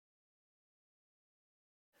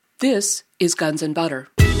This is Guns and Butter.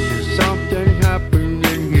 There's something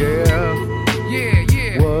happening here.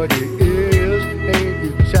 Yeah. What it is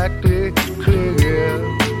ain't exactly clear.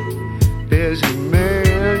 There's a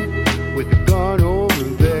man with a gun over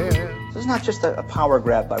there. This is not just a power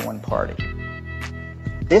grab by one party.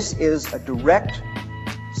 This is a direct,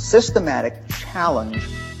 systematic challenge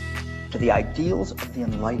to the ideals of the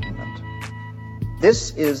Enlightenment.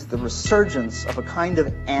 This is the resurgence of a kind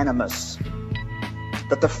of animus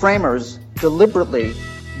that the framers deliberately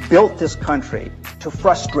built this country to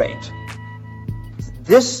frustrate.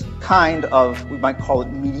 This kind of, we might call it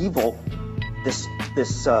medieval, this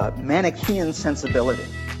Manichaean sensibility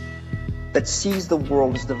that sees the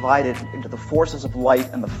world as divided into the forces of light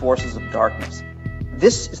and the forces of darkness.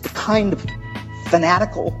 This is the kind of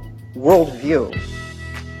fanatical worldview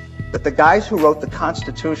that the guys who wrote the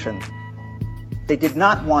Constitution, they did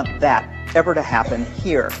not want that ever to happen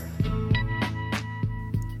here.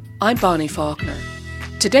 I'm Bonnie Faulkner.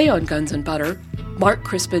 Today on Guns and Butter, Mark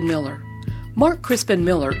Crispin Miller. Mark Crispin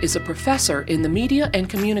Miller is a professor in the Media and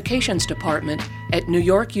Communications Department at New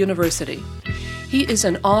York University. He is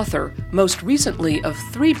an author, most recently, of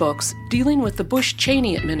 3 books dealing with the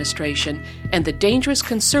Bush-Cheney administration and the dangerous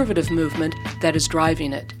conservative movement that is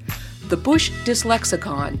driving it. The Bush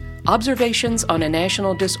Dyslexicon, Observations on a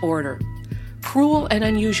National Disorder, Cruel and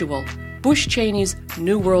Unusual, Bush-Cheney's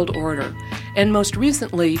New World Order, and most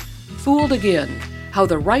recently, Fooled Again, How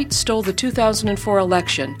the Right Stole the 2004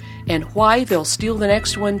 Election and Why They'll Steal the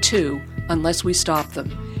Next One Too Unless We Stop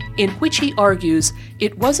Them, in which he argues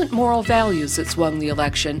it wasn't moral values that swung the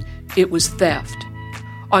election, it was theft.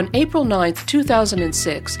 On April 9,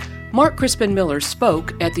 2006, Mark Crispin Miller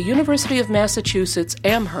spoke at the University of Massachusetts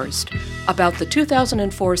Amherst about the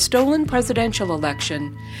 2004 stolen presidential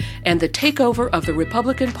election and the takeover of the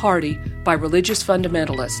Republican Party by religious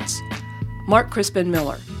fundamentalists. Mark Crispin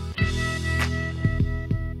Miller.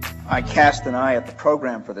 I cast an eye at the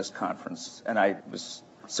program for this conference, and I was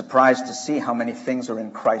surprised to see how many things are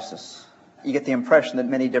in crisis. You get the impression that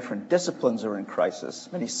many different disciplines are in crisis,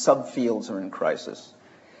 many subfields are in crisis.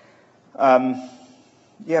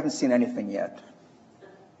 You haven't seen anything yet.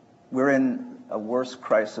 We're in a worse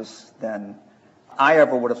crisis than I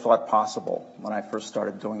ever would have thought possible when I first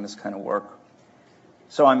started doing this kind of work.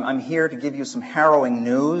 So I'm here to give you some harrowing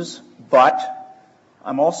news, but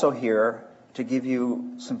I'm also here to give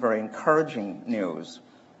you some very encouraging news,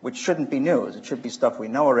 which shouldn't be news. It should be stuff we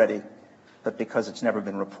know already, but because it's never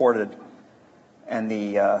been reported and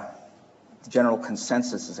the general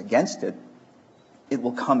consensus is against it, it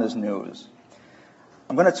will come as news.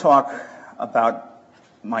 I'm going to talk about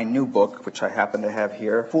my new book, which I happen to have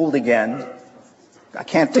here, Fooled Again. I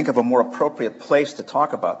can't think of a more appropriate place to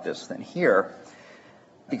talk about this than here,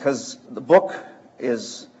 because the book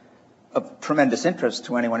is of tremendous interest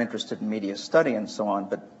to anyone interested in media study and so on,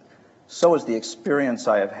 but so is the experience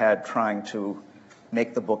I have had trying to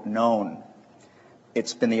make the book known.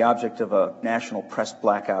 It's been the object of a national press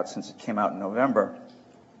blackout since it came out in November,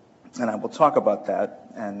 and I will talk about that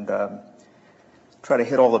and try to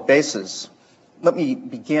hit all the bases. Let me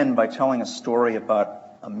begin by telling a story about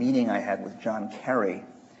a meeting I had with John Kerry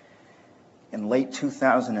in late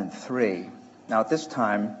 2003. Now, at this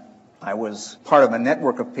time, I was part of a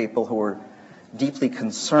network of people who were deeply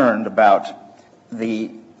concerned about the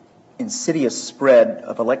insidious spread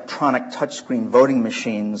of electronic touchscreen voting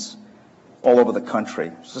machines all over the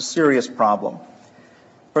country. It's a serious problem.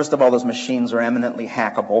 First of all, those machines are eminently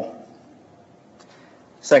hackable.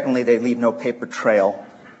 Secondly, they leave no paper trail.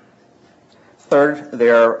 Third,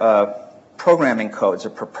 their programming codes are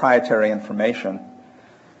proprietary information.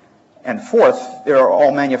 And fourth, they're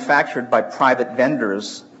all manufactured by private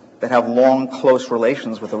vendors that have long, close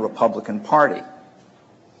relations with the Republican Party.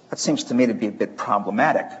 That seems to me to be a bit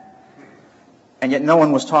problematic. And yet no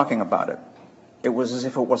one was talking about it. It was as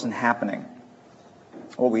if it wasn't happening.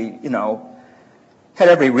 Well, we, had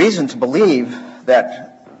every reason to believe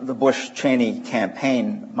that the Bush-Cheney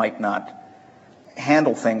campaign might not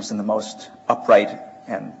handle things in the most upright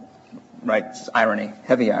and, right, irony,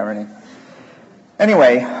 heavy irony.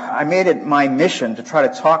 Anyway, I made it my mission to try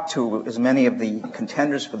to talk to as many of the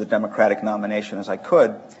contenders for the Democratic nomination as I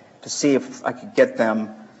could to see if I could get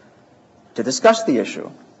them to discuss the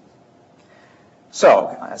issue.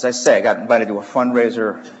 So, as I say, I got invited to a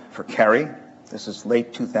fundraiser for Kerry. This is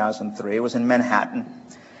late 2003. It was in Manhattan.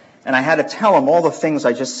 And I had to tell him all the things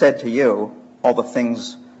I just said to you, all the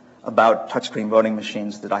things about touchscreen voting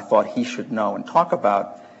machines that I thought he should know and talk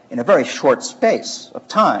about in a very short space of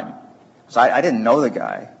time. Because I didn't know the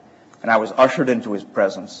guy, and I was ushered into his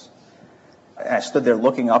presence. And I stood there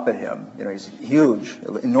looking up at him. He's huge,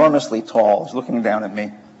 enormously tall. He's looking down at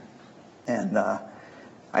me. And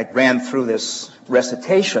I ran through this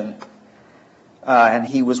recitation, and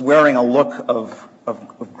he was wearing a look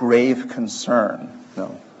of grave concern.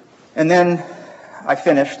 And then I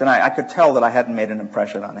finished, and I could tell that I hadn't made an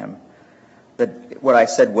impression on him, that what I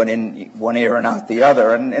said went in one ear and out the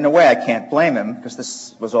other. And in a way, I can't blame him, because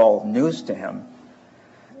this was all news to him.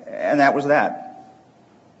 And that was that.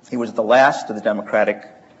 He was the last of the Democratic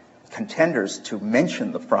contenders to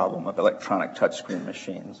mention the problem of electronic touchscreen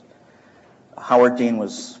machines. Howard Dean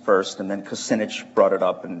was first, and then Kucinich brought it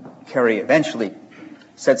up, and Kerry eventually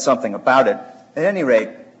said something about it. At any rate,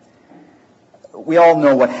 we all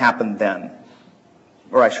know what happened then.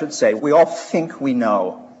 Or I should say, we all think we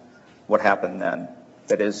know what happened then.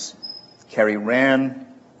 That is, Kerry ran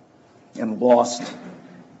and lost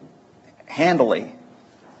handily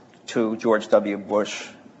to George W. Bush,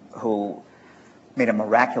 who made a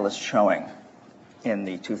miraculous showing in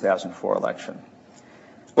the 2004 election.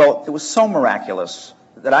 Well, it was so miraculous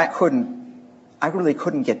that I really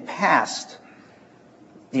couldn't get past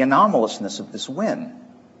the anomalousness of this win.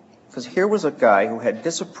 Because here was a guy who had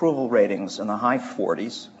disapproval ratings in the high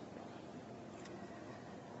 40s,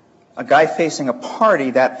 a guy facing a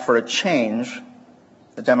party that, for a change,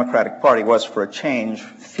 the Democratic Party was, for a change,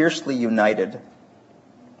 fiercely united.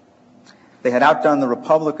 They had outdone the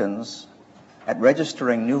Republicans at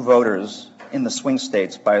registering new voters in the swing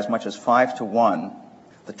states by as much as 5-1.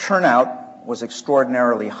 The turnout was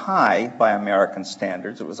extraordinarily high by American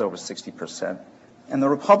standards. It was over 60%. And the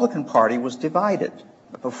Republican Party was divided.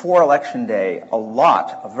 Before Election Day, a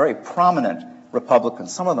lot of very prominent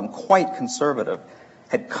Republicans, some of them quite conservative,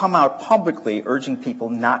 had come out publicly urging people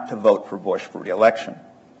not to vote for Bush for re-election.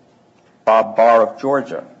 Bob Barr of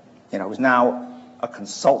Georgia, who's now a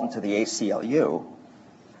consultant to the ACLU,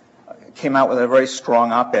 came out with a very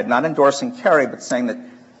strong op-ed, not endorsing Kerry, but saying that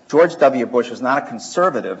George W. Bush is not a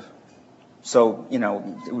conservative, so,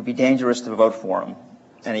 it would be dangerous to vote for him.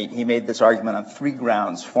 And he made this argument on 3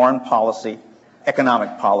 grounds: foreign policy,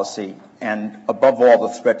 economic policy, and above all,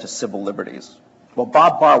 the threat to civil liberties. Well,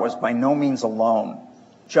 Bob Barr was by no means alone.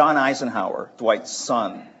 John Eisenhower, Dwight's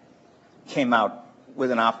son, came out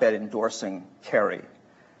with an op-ed endorsing Kerry.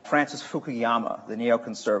 Francis Fukuyama, the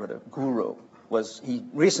neoconservative guru, he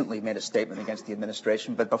recently made a statement against the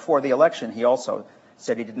administration, but before the election, he also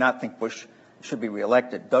said he did not think Bush should be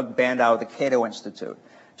reelected. Doug Bandow of the Cato Institute,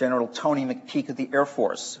 General Tony McPeak of the Air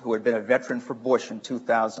Force, who had been a veteran for Bush in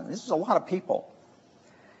 2000. This was a lot of people.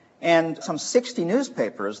 And some 60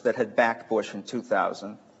 newspapers that had backed Bush in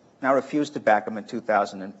 2000 now refused to back him in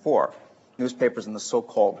 2004. Newspapers in the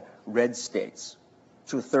so-called red states.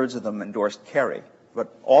 2/3 of them endorsed Kerry,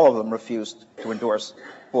 but all of them refused to endorse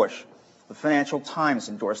Bush. The Financial Times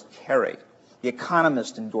endorsed Kerry. The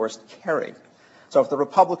Economist endorsed Kerry. So if the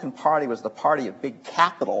Republican Party was the party of big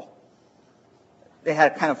capital, they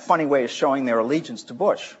had a kind of funny way of showing their allegiance to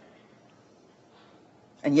Bush.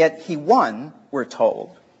 And yet he won, we're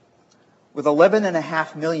told, with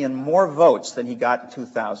 11.5 million more votes than he got in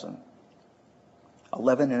 2000.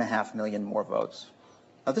 11.5 million more votes.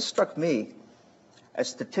 Now, this struck me as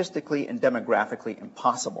statistically and demographically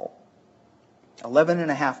impossible.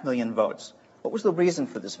 11.5 million votes. What was the reason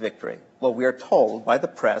for this victory? Well, we are told by the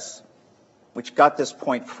press, which got this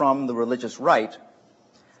point from the religious right,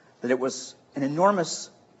 that it was an enormous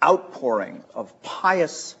outpouring of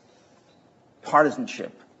pious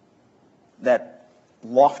partisanship that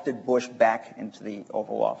lofted Bush back into the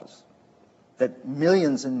Oval Office. That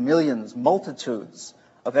millions and millions, multitudes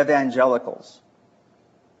of evangelicals,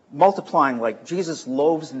 multiplying like Jesus'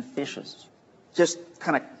 loaves and fishes, just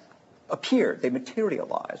kind of appeared. They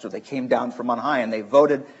materialized, or they came down from on high, and they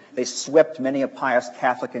voted. They swept many a pious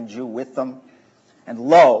Catholic and Jew with them. And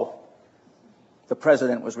lo, the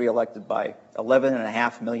president was reelected by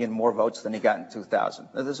 11.5 million more votes than he got in 2000.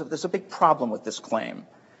 There's a big problem with this claim.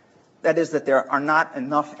 That is that there are not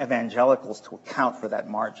enough evangelicals to account for that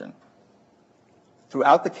margin.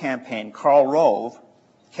 Throughout the campaign, Karl Rove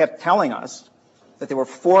kept telling us that there were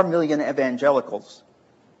 4 million evangelicals,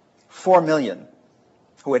 4 million,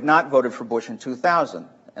 who had not voted for Bush in 2000.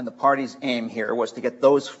 And the party's aim here was to get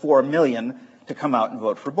those 4 million to come out and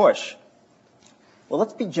vote for Bush. Well,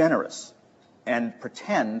 let's be generous and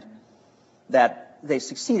pretend that they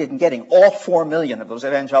succeeded in getting all 4 million of those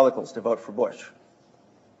evangelicals to vote for Bush.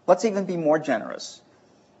 Let's even be more generous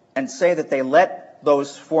and say that they let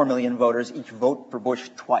those 4 million voters each vote for Bush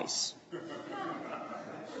twice.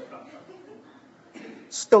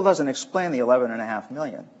 Still doesn't explain the 11.5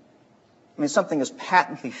 million. I mean, something is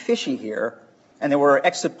patently fishy here, and there were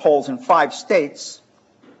exit polls in 5 states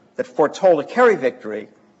that foretold a Kerry victory,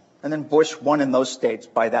 and then Bush won in those states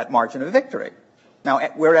by that margin of victory. Now,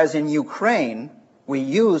 whereas in Ukraine, we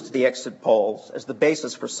used the exit polls as the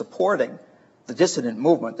basis for supporting the dissident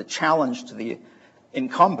movement, the challenge to the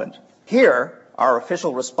incumbent, here, our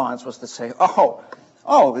official response was to say, oh,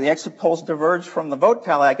 the exit polls diverged from the vote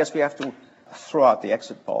tally. I guess we have to throw out the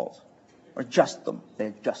exit polls or adjust them. They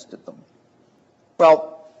adjusted them.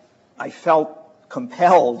 Well, I felt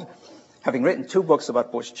compelled, having written 2 books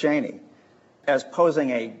about Bush-Cheney, as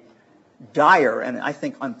posing a dire and I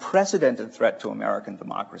think unprecedented threat to American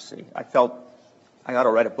democracy. I felt I ought to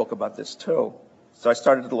write a book about this too. So I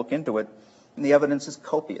started to look into it, and the evidence is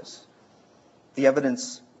copious. The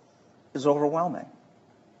evidence is overwhelming.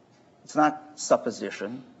 It's not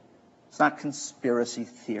supposition. It's not conspiracy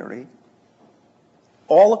theory.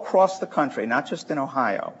 All across the country, not just in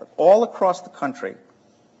Ohio, but all across the country,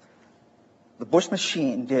 the Bush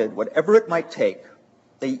machine did whatever it might take.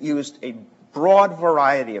 They used a broad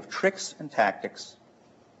variety of tricks and tactics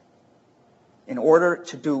in order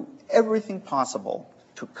to do everything possible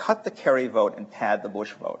to cut the Kerry vote and pad the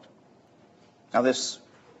Bush vote. Now, this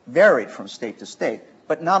varied from state to state,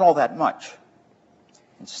 but not all that much.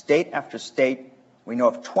 In state after state, we know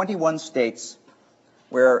of 21 states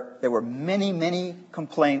where there were many, many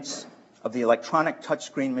complaints of the electronic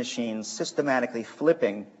touchscreen machines systematically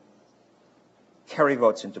flipping Kerry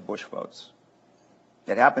votes into Bush votes.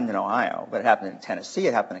 It happened in Ohio, but it happened in Tennessee,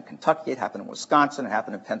 it happened in Kentucky, it happened in Wisconsin, it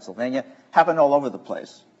happened in Pennsylvania, it happened all over the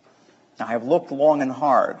place. Now, I have looked long and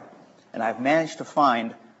hard, and I've managed to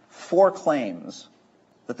find 4 claims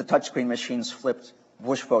that the touchscreen machines flipped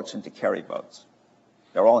Bush votes into Kerry votes.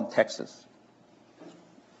 They're all in Texas.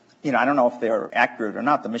 I don't know if they're accurate or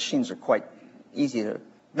not. The machines are quite easy to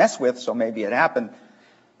mess with, so maybe it happened.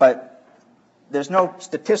 But there's no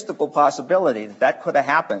statistical possibility that that could have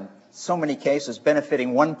happened. So many cases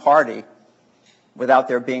benefiting one party without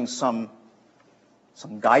there being some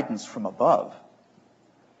guidance from above.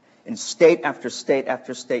 In state after state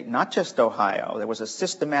after state, not just Ohio, there was a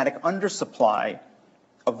systematic undersupply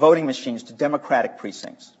of voting machines to Democratic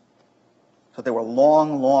precincts. So there were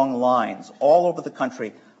long, long lines all over the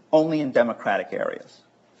country, only in Democratic areas.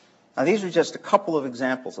 Now, these are just a couple of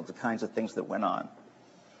examples of the kinds of things that went on.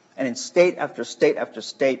 And in state after state after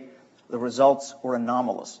state, the results were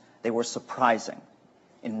anomalous. They were surprising,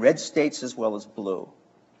 in red states as well as blue.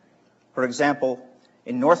 For example,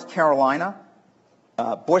 in North Carolina,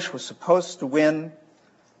 Bush was supposed to win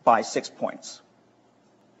by 6 points.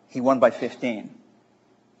 He won by 15.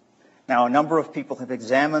 Now, a number of people have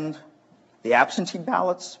examined the absentee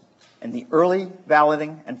ballots and the early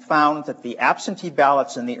balloting and found that the absentee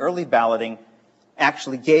ballots and the early balloting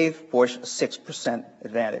actually gave Bush a 6%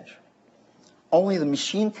 advantage. Only the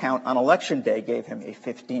machine count on Election Day gave him a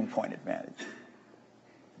 15-point advantage.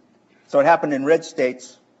 So it happened in red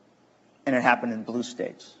states, and it happened in blue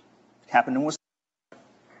states. It happened in Wisconsin,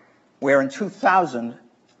 where in 2000,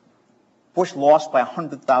 Bush lost by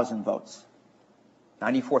 100,000 votes.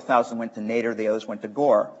 94,000 went to Nader, the others went to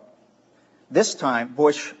Gore. This time,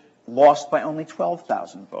 Bush lost by only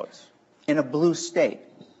 12,000 votes in a blue state.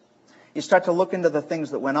 You start to look into the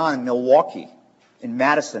things that went on in Milwaukee, in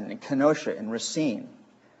Madison, in Kenosha, in Racine.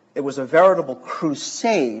 It was a veritable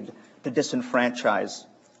crusade to disenfranchise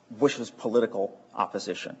Bush's political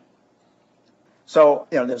opposition. So,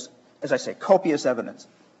 there's, as I say, copious evidence.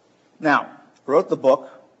 Now, I wrote the book,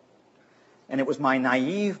 and it was my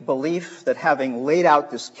naive belief that having laid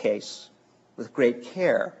out this case with great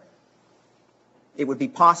care, it would be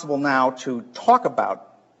possible now to talk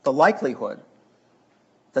about the likelihood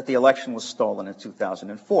that the election was stolen in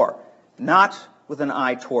 2004, not with an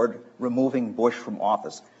eye toward removing Bush from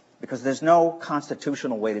office, because there's no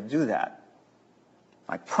constitutional way to do that.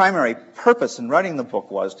 My primary purpose in writing the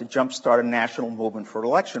book was to jumpstart a national movement for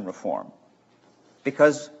election reform.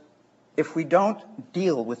 Because if we don't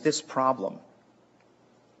deal with this problem,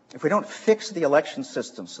 if we don't fix the election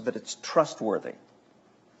system so that it's trustworthy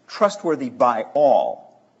by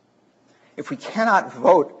all, if we cannot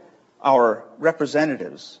vote our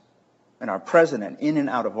representatives and our president in and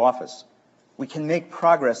out of office, we can make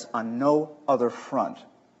progress on no other front.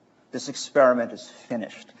 This experiment is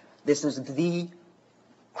finished. This is the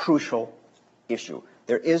crucial issue.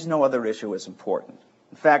 There is no other issue as important.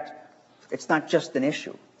 In fact, it's not just an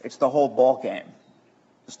issue. It's the whole ballgame.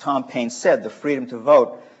 As Tom Paine said, the freedom to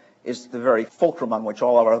vote is the very fulcrum on which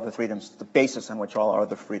all our other freedoms, the basis on which all our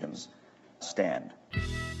other freedoms stand.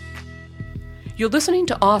 You're listening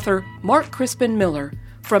to author Mark Crispin Miller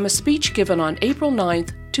from a speech given on April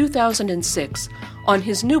 9th, 2006, on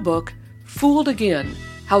his new book, Fooled Again: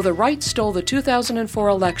 How the Right Stole the 2004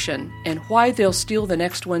 Election and Why They'll Steal the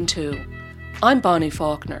Next One Too. I'm Bonnie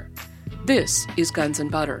Faulkner. This is Guns and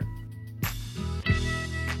Butter.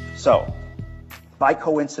 So, by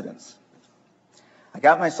coincidence, I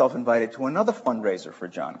got myself invited to another fundraiser for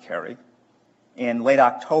John Kerry in late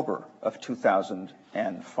October of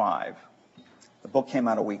 2005. The book came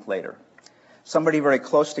out a week later. Somebody very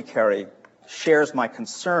close to Kerry shares my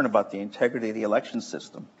concern about the integrity of the election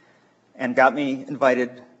system and got me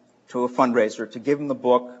invited to a fundraiser to give him the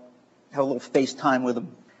book, have a little FaceTime with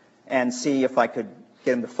him, and see if I could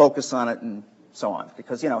get him to focus on it and so on.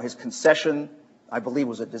 Because, his concession, I believe,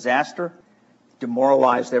 was a disaster,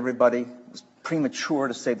 demoralized everybody, was premature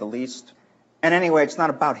to say the least. And anyway, it's not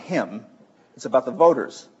about him, it's about the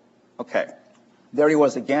voters. Okay, there he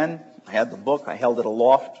was again. I had the book, I held it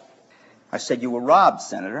aloft. I said, "You were robbed,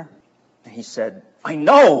 Senator." And he said, "I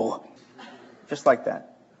know!" Just like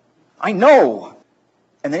that. "I know!"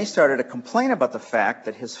 And then he started to complain about the fact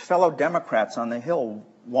that his fellow Democrats on the Hill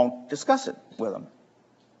won't discuss it with him.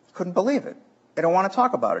 Couldn't believe it. They don't want to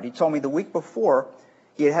talk about it. He told me the week before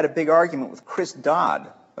he had had a big argument with Chris Dodd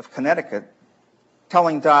of Connecticut,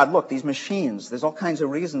 telling Dodd, "Look, these machines, there's all kinds of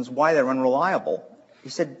reasons why they're unreliable." He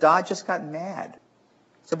said Dodd just got mad.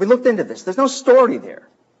 He said, "We looked into this. There's no story there."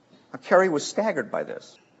 Now, Kerry was staggered by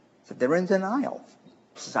this. He said, "They're in denial."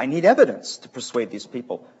 He says, "I need evidence to persuade these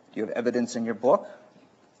people." "Do you have evidence in your book?"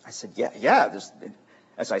 I said, yeah.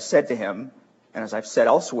 As I said to him, and as I've said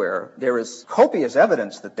elsewhere, there is copious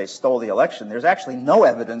evidence that they stole the election. There's actually no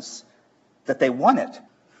evidence that they won it.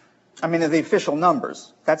 I mean, the official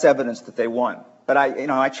numbers, that's evidence that they won. But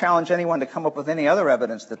I challenge anyone to come up with any other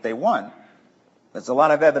evidence that they won. There's a lot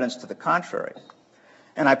of evidence to the contrary.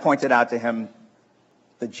 And I pointed out to him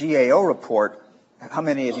the GAO report. How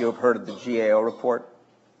many of you have heard of the GAO report?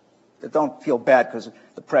 Don't feel bad because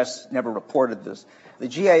the press never reported this. The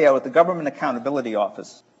GAO, the Government Accountability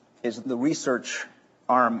Office, is the research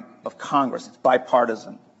arm of Congress. It's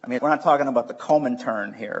bipartisan. I mean, we're not talking about the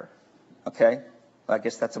Comintern here, okay? I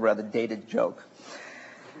guess that's a rather dated joke.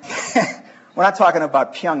 We're not talking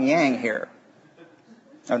about Pyongyang here.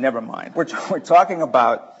 Oh, never mind. We're talking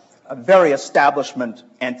about a very establishment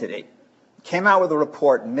entity. Came out with a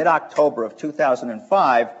report in mid-October of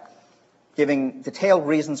 2005 giving detailed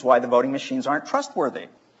reasons why the voting machines aren't trustworthy.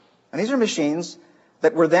 And these are machines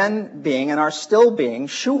that were then being and are still being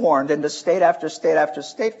shoehorned into state after state after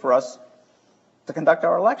state for us to conduct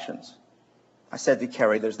our elections. I said to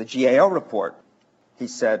Kerry, "There's the GAO report." He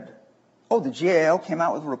said, "Oh, the GAO came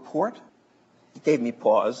out with a report?" He gave me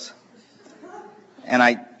pause. And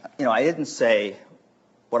I didn't say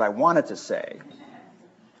what I wanted to say,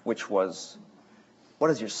 which was, "What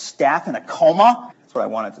is your staff in a coma?" That's what I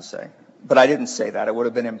wanted to say. But I didn't say that. It would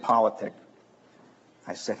have been impolitic.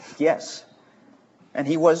 I said, "Yes." And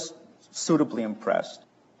he was suitably impressed.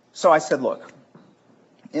 So I said, "Look,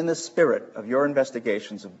 in the spirit of your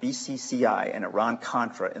investigations of BCCI and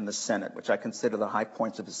Iran-Contra in the Senate, which I consider the high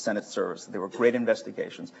points of his Senate service, they were great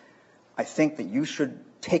investigations, I think that you should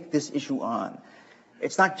take this issue on.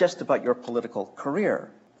 It's not just about your political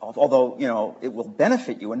career, although, it will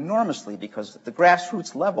benefit you enormously because at the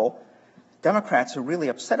grassroots level, Democrats are really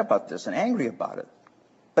upset about this and angry about it.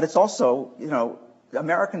 But it's also,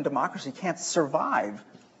 American democracy can't survive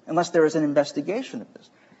unless there is an investigation of this."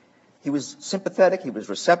 He was sympathetic. He was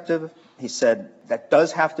receptive. He said, "That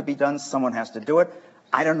does have to be done. Someone has to do it.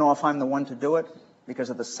 I don't know if I'm the one to do it because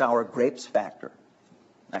of the sour grapes factor."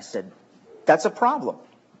 I said, "That's a problem.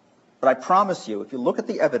 But I promise you, if you look at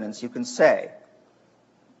the evidence, you can say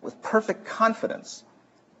with perfect confidence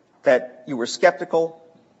that you were skeptical,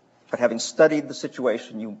 but having studied the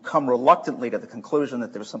situation, you come reluctantly to the conclusion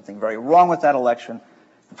that there was something very wrong with that election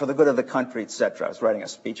for the good of the country, etc." I was writing a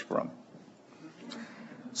speech for him.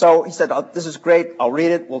 So he said, "Oh, this is great. I'll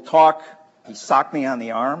read it. We'll talk." He socked me on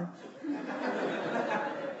the arm.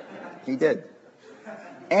 He did.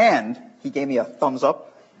 And he gave me a thumbs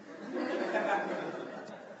up.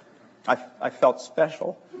 I felt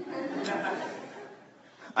special.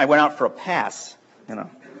 I went out for a pass,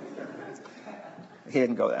 He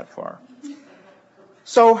didn't go that far.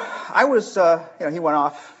 So I was, he went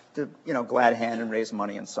off to, glad hand and raise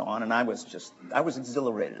money and so on, and I was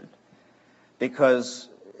exhilarated because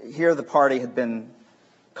here the party had been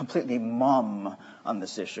completely mum on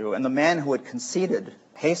this issue, and the man who had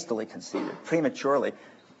hastily conceded, prematurely,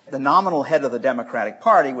 the nominal head of the Democratic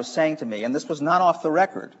Party was saying to me, and this was not off the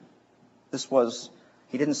record,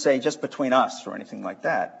 he didn't say just between us or anything like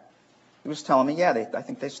that. He was telling me, I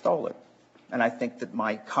think they stole it. And I think that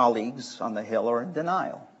my colleagues on the Hill are in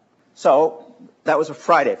denial. So that was a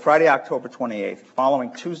Friday, October 28th.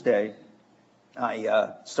 Following Tuesday,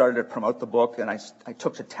 I started to promote the book, and I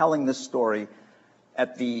took to telling this story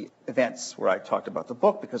at the events where I talked about the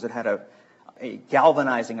book because it had a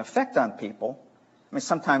galvanizing effect on people. I mean,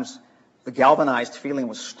 sometimes the galvanized feeling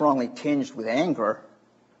was strongly tinged with anger.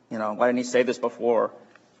 You know, why didn't he say this before?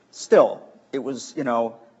 Still, it was, you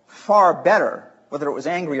know, far better, whether it was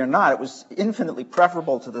angry or not. It was infinitely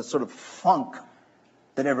preferable to the sort of funk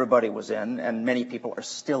that everybody was in, and many people are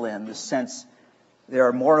still in, the sense there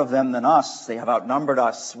are more of them than us. They have outnumbered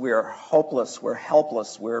us. We're hopeless. We're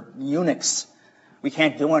helpless. We're eunuchs. We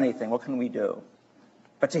can't do anything. What can we do?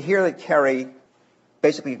 But to hear that Kerry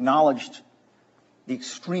basically acknowledged the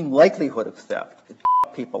extreme likelihood of theft, it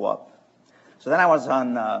people up. So then I was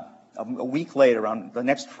on, a week later, on the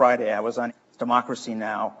next Friday, I was on Democracy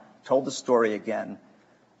Now!, told the story again.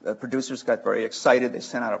 The producers got very excited. They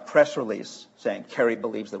sent out a press release saying Kerry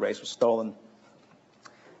believes the race was stolen.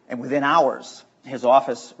 And within hours, his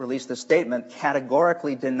office released a statement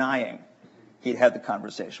categorically denying he'd had the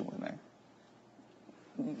conversation with me.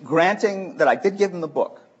 Granting that I did give him the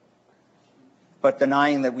book, but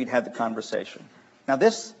denying that we'd had the conversation. Now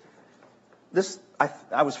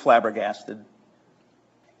I was flabbergasted.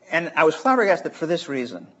 And I was flabbergasted for this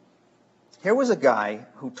reason. Here was a guy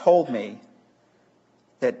who told me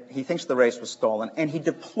that he thinks the race was stolen, and he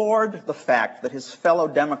deplored the fact that his fellow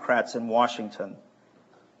Democrats in Washington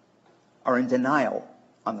are in denial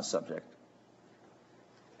on the subject.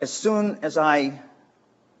 As soon as I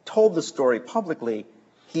told the story publicly,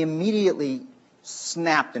 he immediately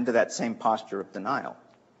snapped into that same posture of denial.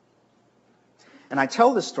 And I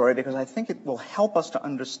tell this story because I think it will help us to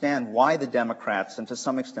understand why the Democrats, and to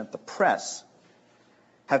some extent the press,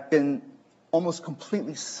 have been almost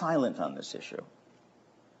completely silent on this issue.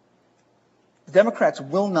 The Democrats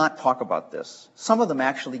will not talk about this. Some of them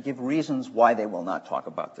actually give reasons why they will not talk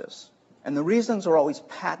about this. And the reasons are always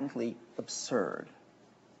patently absurd.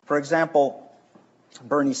 For example,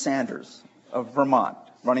 Bernie Sanders of Vermont,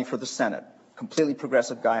 running for the Senate, completely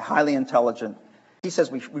progressive guy, highly intelligent. He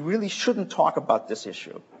says we really shouldn't talk about this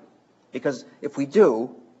issue because if we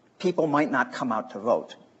do, people might not come out to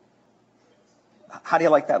vote. How do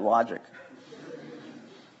you like that logic?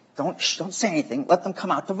 Don't say anything. Let them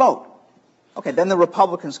come out to vote. Okay, then the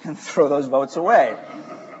Republicans can throw those votes away.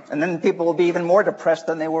 And then people will be even more depressed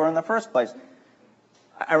than they were in the first place.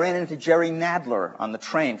 I ran into Jerry Nadler on the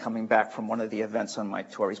train coming back from one of the events on my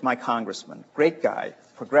tour. He's my congressman. Great guy,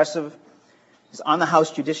 progressive. He's on the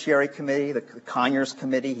House Judiciary Committee, the Conyers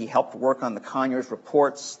Committee. He helped work on the Conyers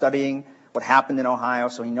reports, studying what happened in Ohio,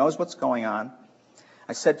 so he knows what's going on.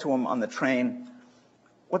 I said to him on the train,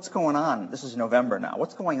 what's going on? This is November now.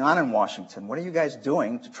 What's going on in Washington? What are you guys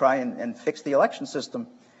doing to try and fix the election system?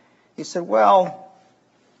 He said, well,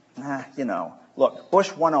 you know, look,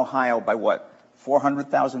 Bush won Ohio by what,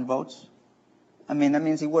 400,000 votes? I mean, that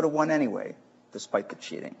means he would have won anyway, despite the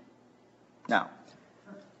cheating. Now,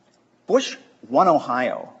 Bush won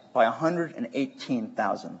Ohio by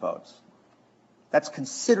 118,000 votes. That's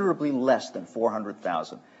considerably less than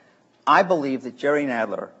 400,000. I believe that Jerry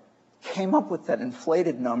Nadler came up with that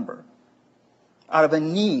inflated number out of a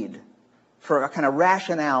need for a kind of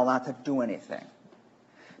rationale not to do anything.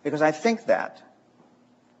 Because I think that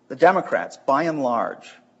the Democrats, by and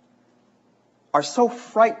large, are so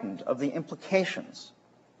frightened of the implications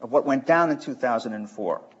of what went down in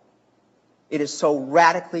 2004. It is so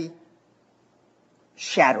radically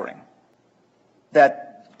shattering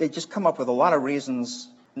that they just come up with a lot of reasons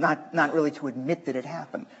not really to admit that it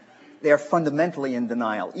happened. They are fundamentally in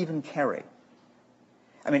denial, even Kerry.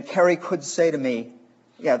 I mean, Kerry could say to me,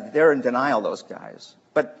 yeah, they're in denial, those guys.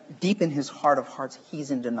 But deep in his heart of hearts, he's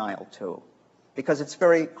in denial too. Because it's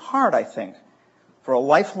very hard, I think, for a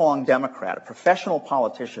lifelong Democrat, a professional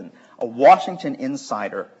politician, a Washington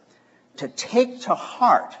insider, to take to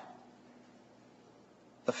heart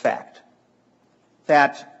the fact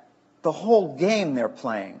that the whole game they're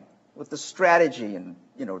playing with the strategy and,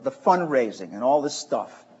 you know, the fundraising and all this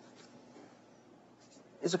stuff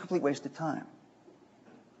is a complete waste of time.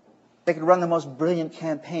 They could run the most brilliant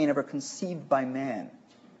campaign ever conceived by man.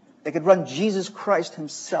 They could run Jesus Christ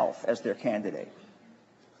himself as their candidate,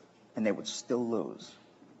 and they would still lose.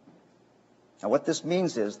 Now, what this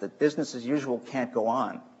means is that business as usual can't go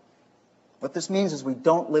on. What this means is we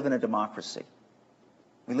don't live in a democracy.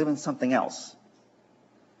 We live in something else.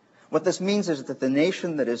 What this means is that the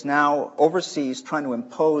nation that is now overseas trying to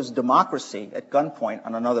impose democracy at gunpoint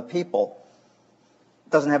on another people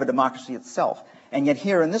doesn't have a democracy itself. And yet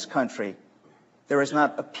here in this country, there is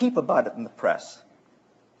not a peep about it in the press.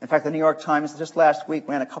 In fact, the New York Times just last week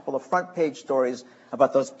ran a couple of front-page stories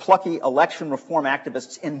about those plucky election reform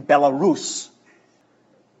activists in Belarus.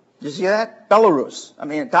 Did you see that? Belarus. I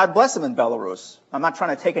mean, God bless them in Belarus. I'm not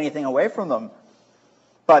trying to take anything away from them.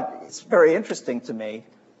 But it's very interesting to me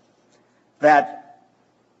that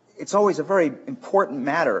it's always a very important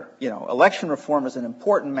matter. Election reform is an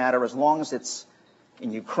important matter as long as it's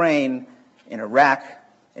in Ukraine, in Iraq,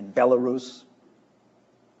 in Belarus,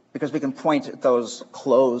 because we can point at those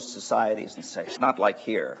closed societies and say, it's not like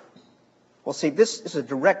here. Well, see, this is a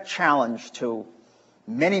direct challenge to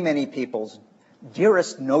many, many people's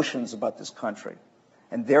dearest notions about this country,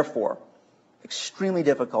 and therefore extremely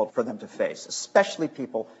difficult for them to face, especially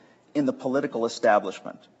people in the political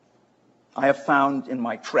establishment. I have found in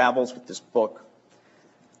my travels with this book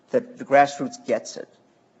that the grassroots gets it,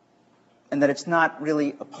 and that it's not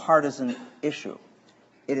really a partisan issue.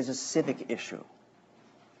 It is a civic issue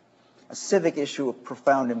of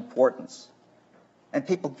profound importance. And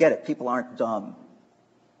people get it. People aren't dumb.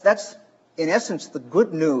 That's, in essence, the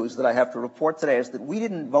good news that I have to report today, is that we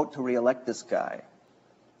didn't vote to re-elect this guy,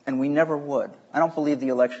 and we never would. I don't believe the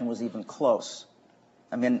election was even close.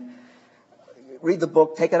 I mean, read the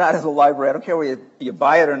book, take it out of the library. I don't care whether you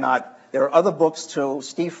buy it or not. There are other books, too.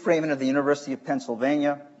 Steve Freeman of the University of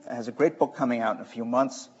Pennsylvania has a great book coming out in a few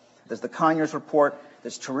months. There's the Conyers Report.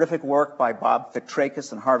 There's terrific work by Bob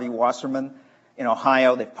Fichtrakis and Harvey Wasserman in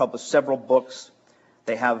Ohio. They've published several books.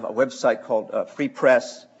 They have a website called Free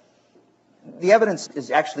Press. The evidence is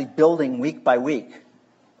actually building week by week,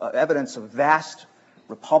 evidence of vast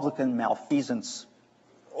Republican malfeasance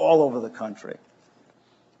all over the country.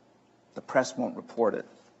 The press won't report it.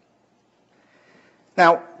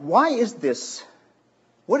 Now, why is this?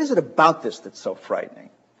 What is it about this that's so frightening?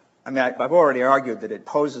 I mean, I've already argued that it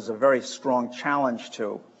poses a very strong challenge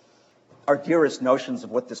to our dearest notions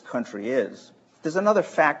of what this country is. There's another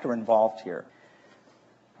factor involved here.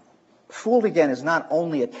 Fooled Again is not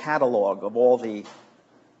only a catalog of all the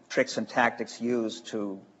tricks and tactics used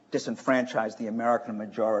to disenfranchise the American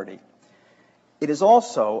majority. It is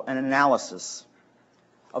also an analysis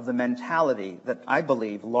of the mentality that I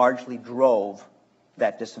believe largely drove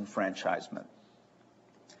that disenfranchisement.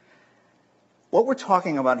 What we're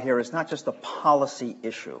talking about here is not just a policy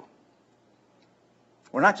issue.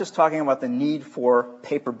 We're not just talking about the need for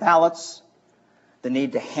paper ballots, the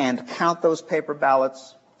need to hand count those paper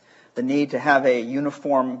ballots, the need to have a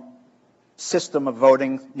uniform system of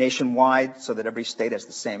voting nationwide so that every state has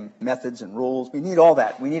the same methods and rules. We need all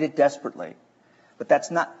that. We need it desperately. But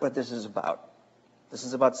that's not what this is about. This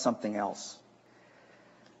is about something else.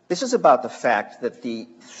 This is about the fact that the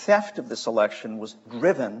theft of this election was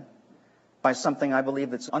driven by something I believe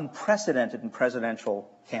that's unprecedented in presidential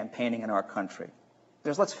campaigning in our country.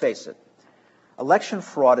 Because let's face it, election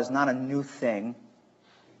fraud is not a new thing.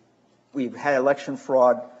 We've had election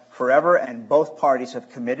fraud forever, and both parties have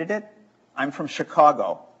committed it. I'm from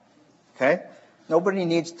Chicago, okay? Nobody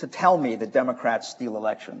needs to tell me that Democrats steal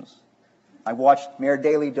elections. I watched Mayor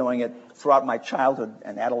Daley doing it throughout my childhood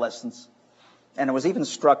and adolescence, and I was even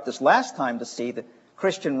struck this last time to see the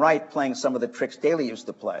Christian right playing some of the tricks Daley used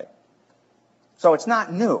to play. So it's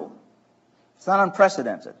not new. It's not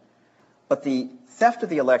unprecedented. But the theft of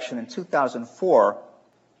the election in 2004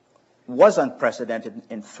 was unprecedented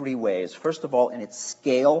in three ways. First of all, in its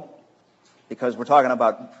scale, because we're talking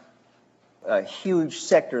about huge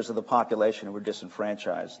sectors of the population who were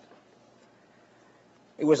disenfranchised.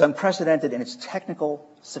 It was unprecedented in its technical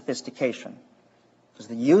sophistication, because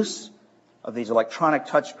the use of these electronic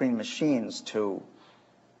touchscreen machines to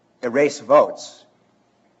erase votes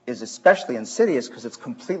is especially insidious because it's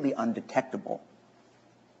completely undetectable.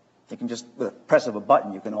 You can just, with a press of a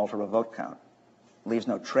button, you can alter a vote count. It leaves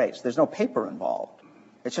no trace. There's no paper involved.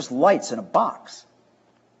 It's just lights in a box.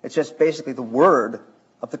 It's just basically the word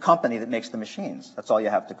of the company that makes the machines. That's all you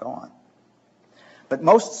have to go on. But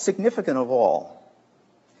most significant of all,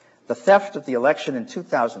 the theft of the election in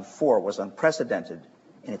 2004 was unprecedented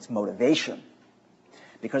in its motivation,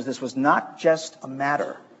 because this was not just a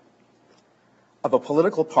matter of a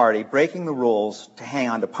political party breaking the rules to hang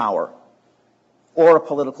on to power, or a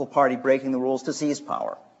political party breaking the rules to seize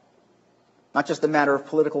power. Not just a matter of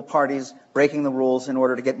political parties breaking the rules in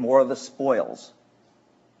order to get more of the spoils.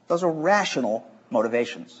 Those are rational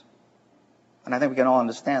motivations, and I think we can all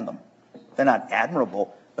understand them. They're not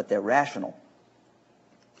admirable, but they're rational.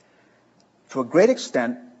 To a great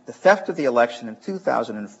extent, the theft of the election in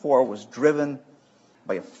 2004 was driven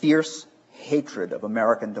by a fierce hatred of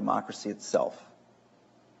American democracy itself.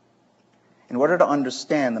 In order to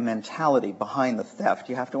understand the mentality behind the theft,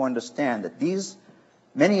 you have to understand that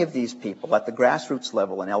many of these people at the grassroots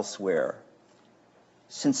level and elsewhere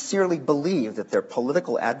sincerely believe that their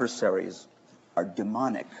political adversaries are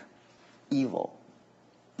demonic, evil,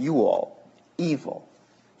 you all, evil,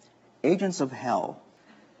 agents of hell.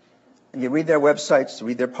 And you read their websites, you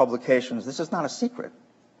read their publications, this is not a secret.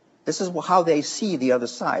 This is how they see the other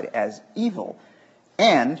side, as evil.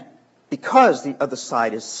 And because the other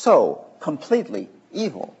side is so completely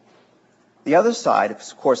evil. The other side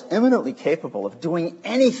is, of course, eminently capable of doing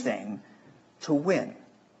anything to win.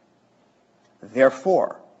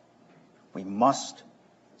 Therefore, we must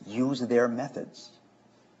use their methods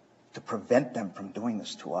to prevent them from doing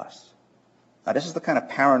this to us. Now, this is the kind of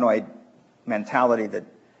paranoid mentality that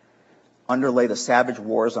underlay the savage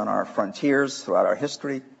wars on our frontiers throughout our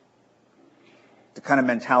history, the kind of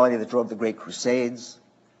mentality that drove the Great Crusades.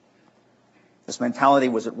 This mentality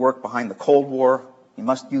was at work behind the Cold War. We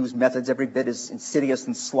must use methods every bit as insidious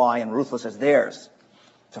and sly and ruthless as theirs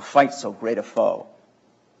to fight so great a foe.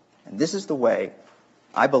 And this is the way,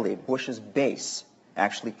 I believe, Bush's base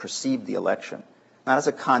actually perceived the election. Not as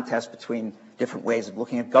a contest between different ways of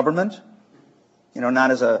looking at government,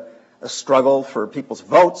 not as a struggle for people's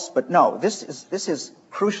votes, but no, this is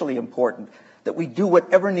crucially important, that we do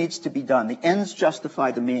whatever needs to be done. The ends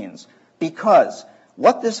justify the means, because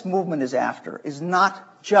what this movement is after is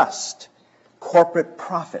not just corporate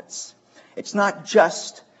profits. It's not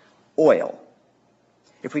just oil.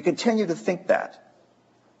 If we continue to think that,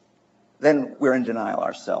 then we're in denial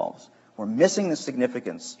ourselves. We're missing the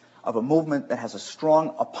significance of a movement that has a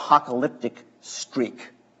strong apocalyptic streak.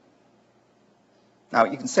 Now,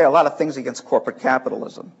 you can say a lot of things against corporate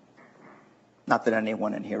capitalism. Not that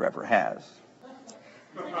anyone in here ever has.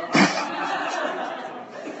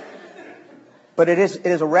 But it is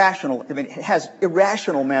irrational. I mean, it has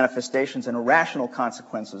irrational manifestations and irrational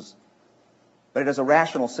consequences. But it is a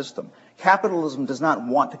rational system. Capitalism does not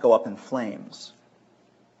want to go up in flames.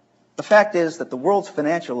 The fact is that the world's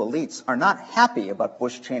financial elites are not happy about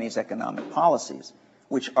Bush-Cheney's economic policies,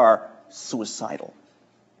 which are suicidal.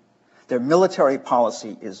 Their military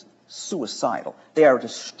policy is suicidal. They are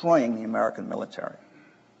destroying the American military.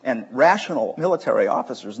 And rational military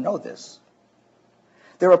officers know this.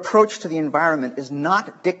 Their approach to the environment is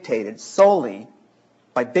not dictated solely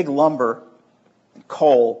by big lumber and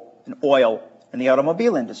coal and oil and the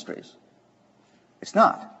automobile industries. It's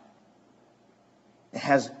not. It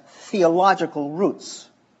has theological roots.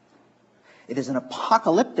 It is an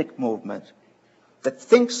apocalyptic movement that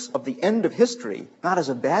thinks of the end of history not as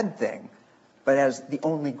a bad thing, but as the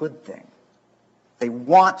only good thing. They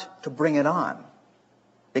want to bring it on,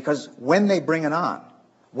 because when they bring it on,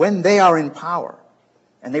 when they are in power,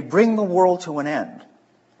 and they bring the world to an end,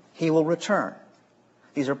 he will return.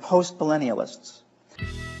 These are post-millennialists.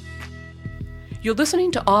 You're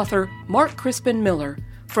listening to author Mark Crispin Miller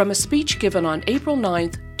from a speech given on April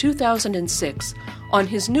 9, 2006, on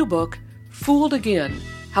his new book, Fooled Again: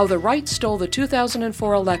 How the Right Stole the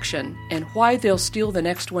 2004 Election and Why They'll Steal the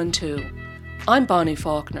Next One Too. I'm Bonnie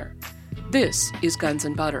Faulkner. This is Guns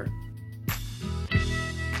and Butter.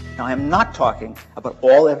 Now, I'm not talking about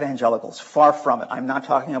all evangelicals. Far from it. I'm not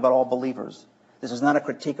talking about all believers. This is not a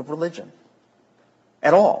critique of religion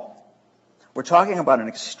at all. We're talking about an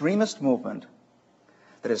extremist movement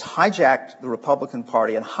that has hijacked the Republican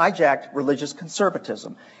Party and hijacked religious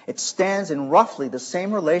conservatism. It stands in roughly the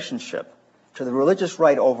same relationship to the religious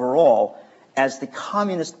right overall as the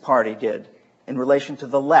Communist Party did in relation to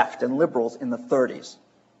the left and liberals in the 30s.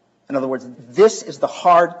 In other words, this is the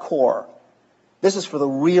hardcore. This is for the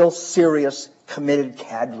real, serious, committed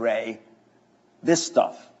cadre. This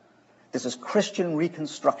stuff. This is Christian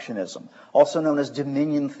Reconstructionism, also known as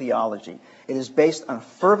Dominion theology. It is based on a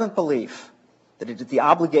fervent belief that it is the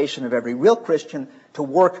obligation of every real Christian to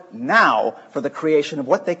work now for the creation of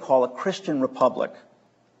what they call a Christian republic.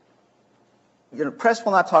 Press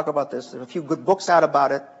will not talk about this. There are a few good books out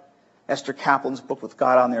about it. Esther Kaplan's book, With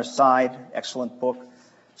God on Their Side, excellent book.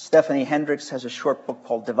 Stephanie Hendricks has a short book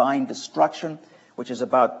called Divine Destruction, which is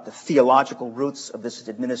about the theological roots of this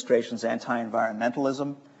administration's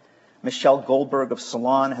anti-environmentalism. Michelle Goldberg of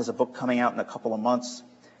Salon has a book coming out in a couple of months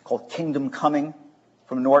called Kingdom Coming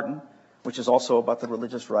from Norton, which is also about the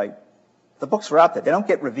religious right. The books are out there. They don't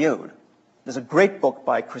get reviewed. There's a great book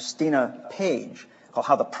by Christina Page called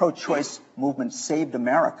How the Pro-Choice Movement Saved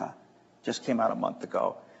America. Just came out a month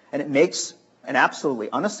ago. And it makes an absolutely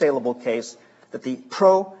unassailable case that the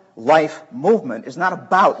pro-life movement is not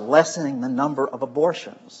about lessening the number of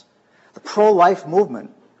abortions. The pro-life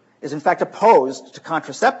movement is in fact opposed to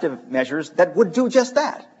contraceptive measures that would do just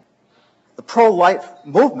that. The pro-life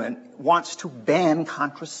movement wants to ban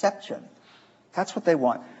contraception. That's what they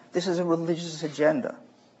want. This is a religious agenda.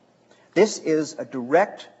 This is a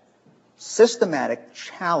direct, systematic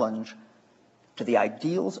challenge to the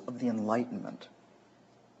ideals of the Enlightenment.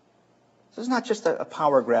 This is not just a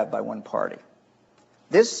power grab by one party.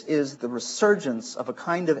 This is the resurgence of a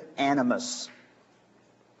kind of animus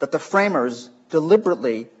that the framers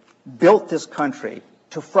deliberately built this country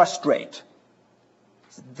to frustrate.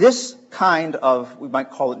 This kind of, we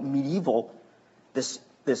might call it medieval, this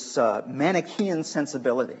Manichaean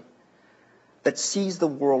sensibility that sees the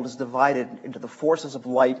world as divided into the forces of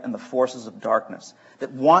light and the forces of darkness,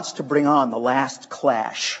 that wants to bring on the last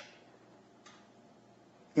clash.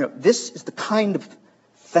 This is the kind of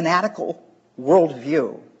fanatical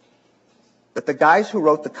worldview that the guys who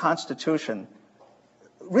wrote the Constitution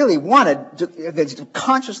really wanted,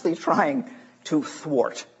 consciously trying to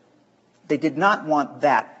thwart. They did not want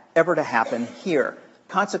that ever to happen here.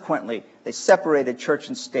 Consequently, they separated church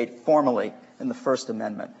and state formally in the First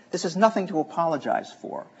Amendment. This is nothing to apologize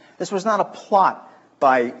for. This was not a plot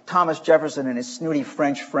by Thomas Jefferson and his snooty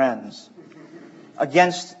French friends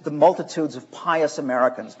against the multitudes of pious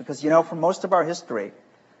Americans. Because, for most of our history,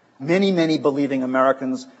 many, many believing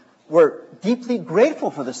Americans were deeply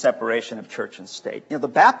grateful for the separation of church and state. The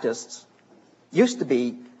Baptists used to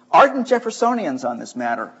be ardent Jeffersonians on this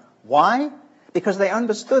matter. Why? Because they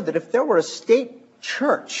understood that if there were a state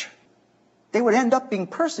church, they would end up being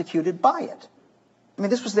persecuted by it.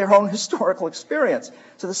 This was their own historical experience.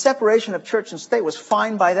 So the separation of church and state was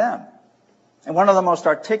fine by them. And one of the most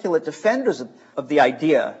articulate defenders of the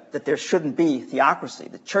idea that there shouldn't be theocracy,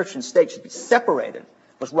 that church and state should be separated,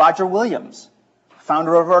 was Roger Williams,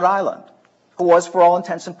 founder of Rhode Island, who was, for all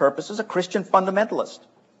intents and purposes, a Christian fundamentalist.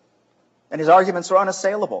 And his arguments are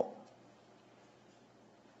unassailable.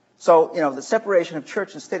 So, the separation of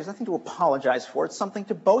church and state is nothing to apologize for. It's something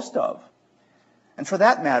to boast of. And for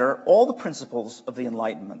that matter, all the principles of the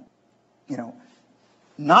Enlightenment,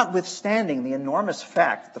 notwithstanding the enormous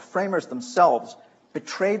fact that the framers themselves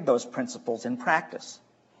betrayed those principles in practice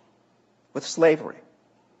with slavery.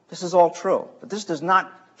 This is all true. But this does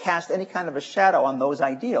not cast any kind of a shadow on those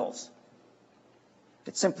ideals.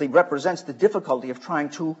 It simply represents the difficulty of trying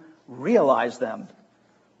to realize them,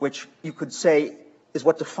 which you could say is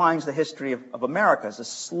what defines the history of America, as a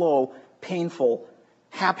slow, painful,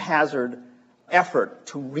 haphazard effort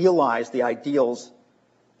to realize the ideals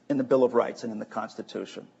in the Bill of Rights and in the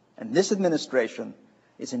Constitution. And this administration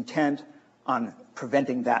is intent on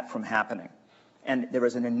preventing that from happening. And there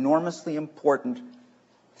is an enormously important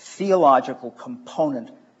theological component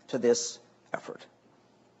to this effort.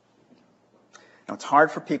 Now, it's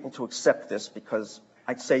hard for people to accept this because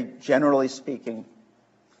I'd say, generally speaking,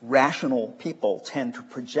 rational people tend to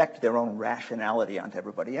project their own rationality onto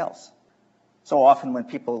everybody else. So often when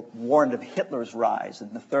people warned of Hitler's rise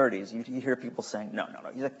in the 30s, you hear people saying, no,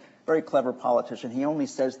 he's a very clever politician. He only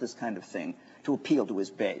says this kind of thing to appeal to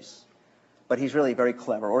his base. But he's really very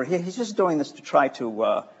clever. Or he's just doing this to try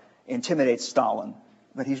to intimidate Stalin.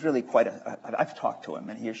 But he's really I've talked to him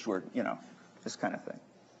and he assured, this kind of thing.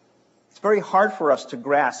 It's very hard for us to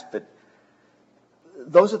grasp that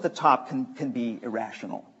those at the top can be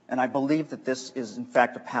irrational. And I believe that this is, in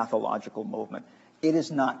fact, a pathological movement. It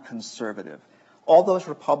is not conservative. All those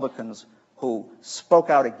Republicans who spoke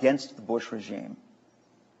out against the Bush regime,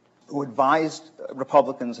 who advised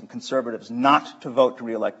Republicans and conservatives not to vote to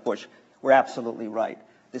re-elect Bush, were absolutely right.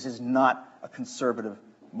 This is not a conservative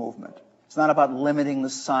movement. It's not about limiting the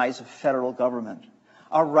size of federal government.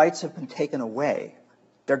 Our rights have been taken away.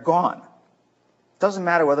 They're gone. It doesn't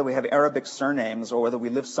matter whether we have Arabic surnames or whether we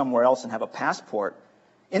live somewhere else and have a passport.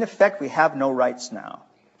 In effect, we have no rights now.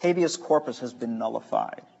 Habeas corpus has been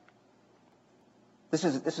nullified. This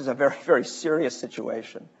is a very, very serious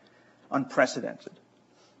situation, unprecedented.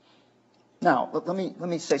 Now, let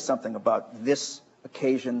me say something about this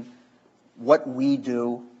occasion, what we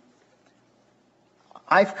do.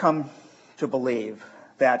 I've come to believe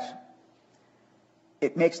that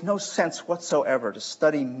it makes no sense whatsoever to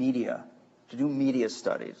study media, to do media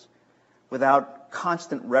studies, without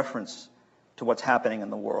constant reference to what's happening in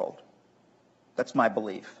the world. That's my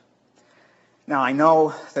belief. Now, I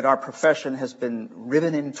know that our profession has been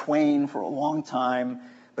riven in twain for a long time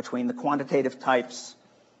between the quantitative types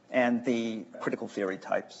and the critical theory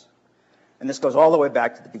types. And this goes all the way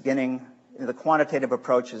back to the beginning. The quantitative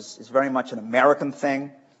approach is very much an American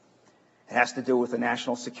thing. It has to do with the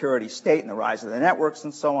national security state and the rise of the networks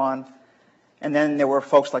and so on. And then there were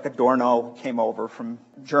folks like Adorno who came over from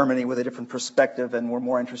Germany with a different perspective and were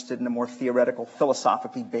more interested in a more theoretical,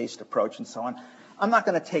 philosophically based approach and so on. I'm not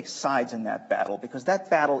going to take sides in that battle because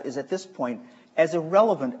that battle is at this point as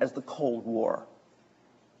irrelevant as the Cold War.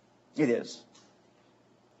 It is.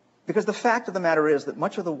 Because the fact of the matter is that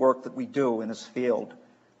much of the work that we do in this field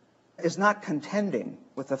is not contending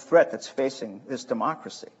with the threat that's facing this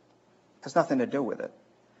democracy. It has nothing to do with it.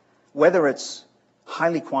 Whether it's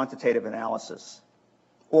highly quantitative analysis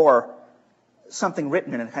or something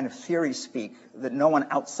written in a kind of theory speak that no one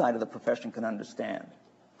outside of the profession can understand.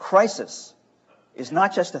 Crisis is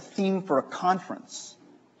not just a theme for a conference.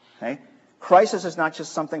 Okay? Crisis is not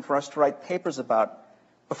just something for us to write papers about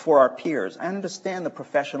before our peers. I understand the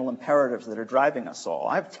professional imperatives that are driving us all.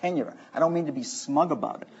 I have tenure. I don't mean to be smug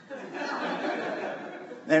about it.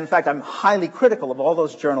 And in fact, I'm highly critical of all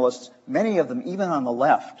those journalists, many of them even on the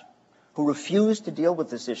left, who refuse to deal with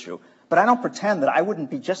this issue. But I don't pretend that I wouldn't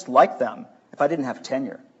be just like them if I didn't have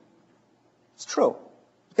tenure. It's true.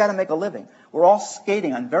 You've got to make a living. We're all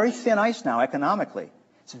skating on very thin ice now economically.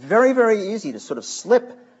 It's very, very easy to sort of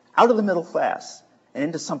slip out of the middle class and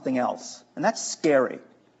into something else. And that's scary.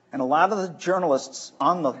 And a lot of the journalists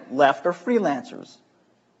on the left are freelancers.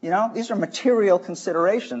 You know, these are material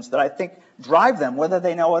considerations that I think drive them, whether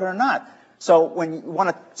they know it or not. So when you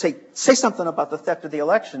want to say something about the theft of the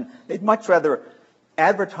election, they'd much rather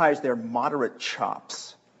advertise their moderate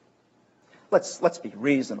chops. Let's be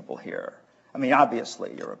reasonable here. I mean,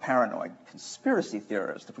 obviously, you're a paranoid conspiracy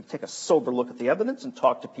theorist. If we take a sober look at the evidence and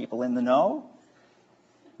talk to people in the know,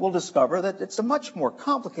 we'll discover that it's a much more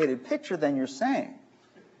complicated picture than you're saying.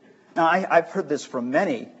 Now, I've heard this from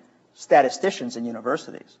many statisticians in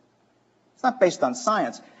universities. It's not based on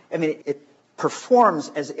science. I mean, it performs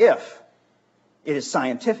as if it is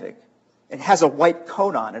scientific. It has a white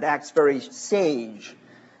coat on. It acts very sage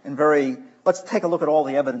and very, let's take a look at all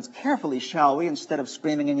the evidence carefully, shall we, instead of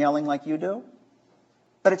screaming and yelling like you do.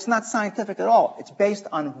 But it's not scientific at all. It's based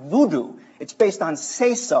on voodoo. It's based on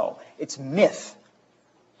say-so. It's myth.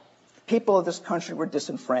 People of this country were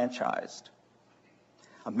disenfranchised.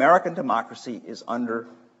 American democracy is under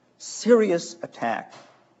serious attack.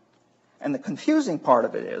 And the confusing part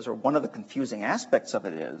of it is, or one of the confusing aspects of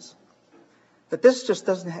it is, that this just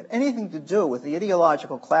doesn't have anything to do with the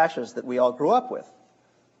ideological clashes that we all grew up with,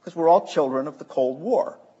 because we're all children of the Cold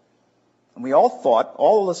War. And we all thought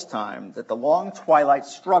all this time that the long twilight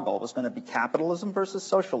struggle was going to be capitalism versus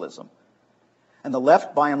socialism. And the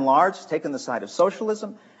left, by and large, has taken the side of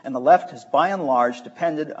socialism, and the left has, by and large,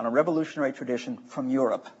 depended on a revolutionary tradition from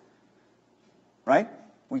Europe. Right?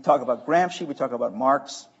 We talk about Gramsci, we talk about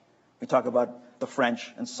Marx, we talk about the French,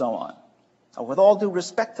 and so on. Now, with all due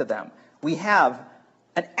respect to them, we have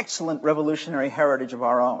an excellent revolutionary heritage of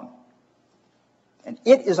our own. And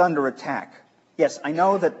it is under attack. Yes, I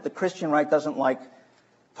know that the Christian right doesn't like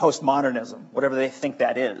postmodernism, whatever they think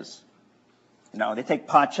that is. You know, they take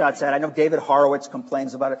pot shots at it. I know David Horowitz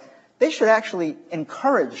complains about it. They should actually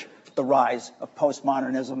encourage the rise of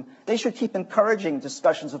postmodernism. They should keep encouraging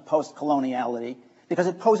discussions of post-coloniality because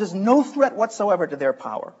it poses no threat whatsoever to their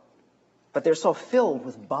power. But they're so filled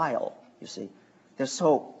with bile, you see. They're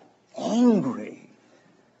so angry.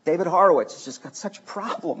 David Horowitz has just got such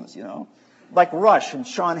problems, you know. Like Rush and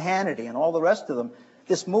Sean Hannity and all the rest of them.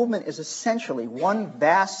 This movement is essentially one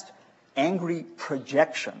vast, angry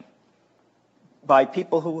projection by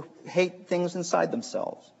people who hate things inside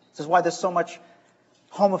themselves. This is why there's so much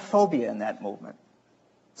homophobia in that movement.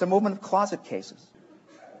 It's a movement of closet cases.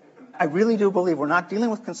 I really do believe we're not dealing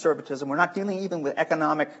with conservatism. We're not dealing even with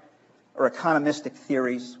economic or economistic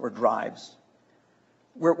theories or drives.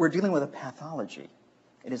 We're dealing with a pathology.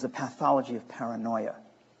 It is the pathology of paranoia.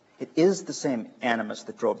 It is the same animus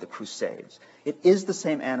that drove the Crusades. It is the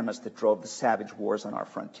same animus that drove the savage wars on our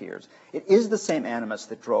frontiers. It is the same animus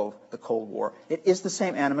that drove the Cold War. It is the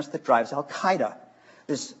same animus that drives Al-Qaeda.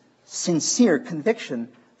 This sincere conviction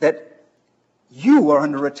that you are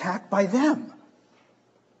under attack by them.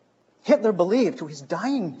 Hitler believed to his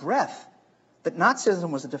dying breath that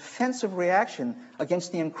Nazism was a defensive reaction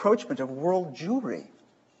against the encroachment of world Jewry.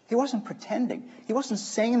 He wasn't pretending. He wasn't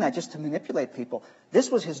saying that just to manipulate people.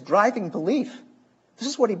 This was his driving belief. This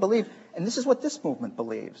is what he believed, and this is what this movement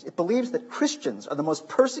believes. It believes that Christians are the most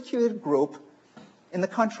persecuted group in the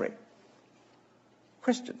country.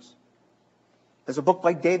 Christians. There's a book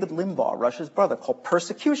by David Limbaugh, Rush's brother, called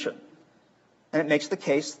Persecution. And it makes the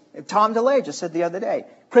case, Tom DeLay just said the other day,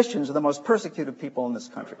 Christians are the most persecuted people in this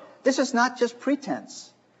country. This is not just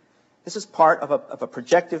pretense. This is part of a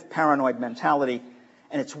projective paranoid mentality,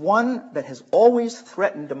 and it's one that has always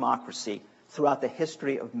threatened democracy throughout the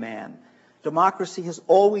history of man. Democracy has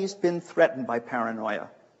always been threatened by paranoia.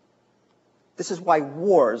 This is why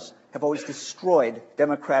wars have always destroyed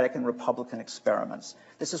democratic and republican experiments.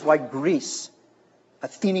 This is why Greece,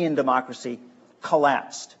 Athenian democracy,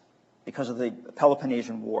 collapsed because of the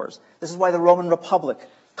Peloponnesian Wars. This is why the Roman Republic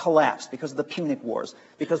collapsed because of the Punic Wars.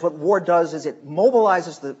 Because what war does is it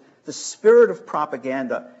mobilizes the spirit of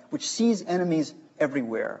propaganda, which sees enemies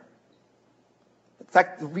everywhere. In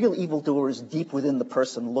fact, the real evildoer is deep within the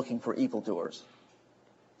person looking for evildoers.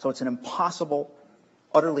 So it's an impossible,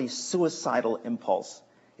 utterly suicidal impulse.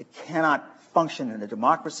 It cannot function in a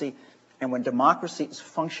democracy. And when democracy is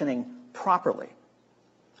functioning properly,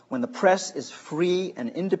 when the press is free and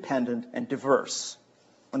independent and diverse,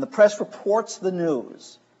 when the press reports the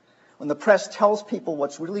news, when the press tells people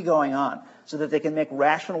what's really going on so that they can make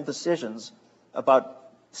rational decisions about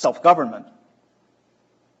self-government,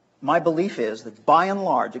 my belief is that by and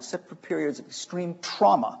large, except for periods of extreme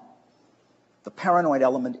trauma, the paranoid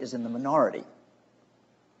element is in the minority.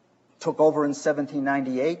 Took over in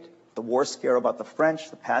 1798, the war scare about the French,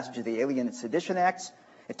 the passage of the Alien and Sedition Acts.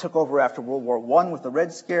 It took over after World War I with the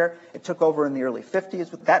Red Scare. It took over in the early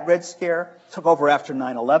 50s with that Red Scare. It took over after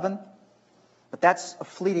 9/11. But that's a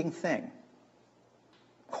fleeting thing.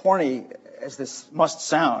 Corny as this must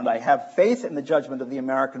sound, I have faith in the judgment of the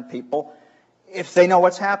American people if they know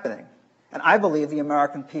what's happening. And I believe the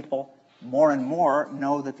American people more and more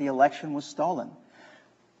know that the election was stolen.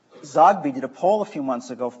 Zogby did a poll a few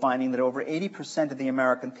months ago finding that over 80% of the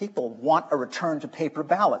American people want a return to paper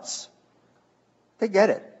ballots. They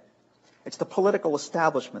get it. It's the political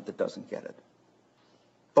establishment that doesn't get it.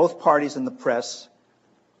 Both parties and the press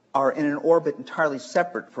are in an orbit entirely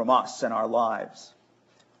separate from us and our lives.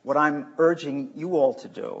 What I'm urging you all to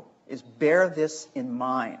do is bear this in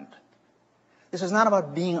mind. This is not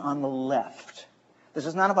about being on the left. This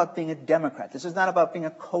is not about being a Democrat. This is not about being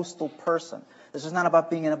a coastal person. This is not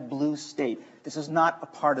about being in a blue state. This is not a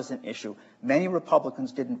partisan issue. Many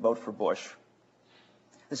Republicans didn't vote for Bush.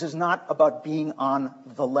 This is not about being on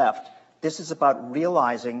the left. This is about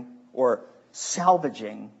realizing or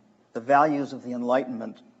salvaging the values of the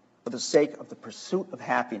Enlightenment for the sake of the pursuit of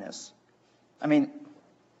happiness. I mean,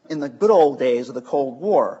 in the good old days of the Cold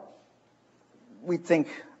War, we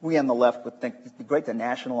on the left would think it'd be great to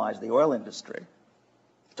nationalize the oil industry,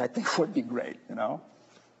 which I think would be great, you know.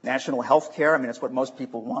 National health care, I mean, that's what most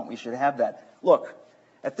people want. We should have that. Look,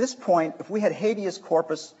 at this point, if we had habeas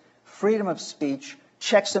corpus, freedom of speech,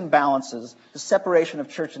 checks and balances, the separation of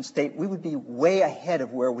church and state, we would be way ahead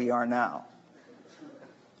of where we are now.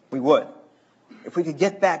 We would. If we could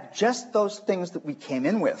get back just those things that we came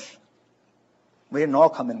in with, we didn't all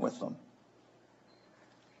come in with them,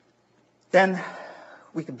 then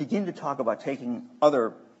we could begin to talk about taking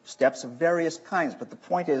other steps of various kinds. But the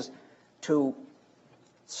point is to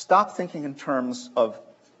stop thinking in terms of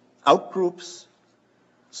outgroups,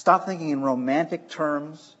 stop thinking in romantic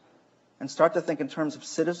terms, and start to think in terms of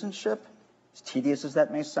citizenship, as tedious as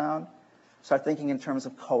that may sound. Start thinking in terms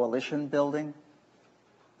of coalition building.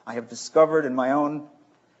 I have discovered in my own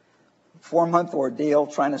 4-month ordeal,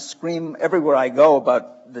 trying to scream everywhere I go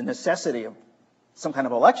about the necessity of some kind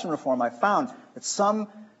of election reform, I found that some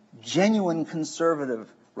genuine conservative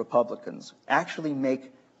Republicans actually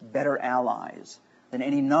make better allies than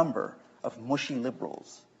any number of mushy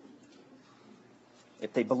liberals.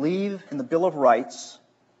 If they believe in the Bill of Rights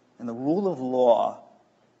and the rule of law,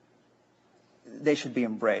 they should be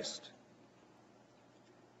embraced.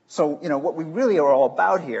 So, you know, what we really are all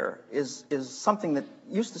about here is something that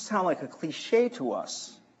used to sound like a cliche to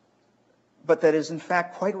us, but that is in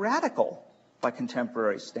fact quite radical by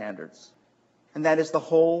contemporary standards. And that is the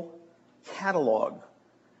whole catalog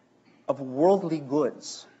of worldly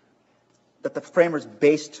goods that the framers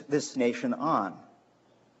based this nation on.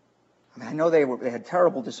 I mean, I know they had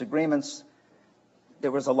terrible disagreements.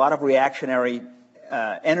 There was a lot of reactionary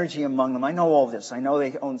energy among them. I know all this. I know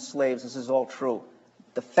they owned slaves. This is all true.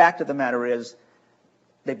 The fact of the matter is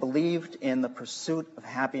they believed in the pursuit of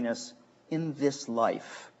happiness in this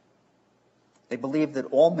life. They believed that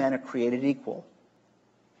all men are created equal.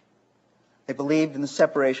 They believed in the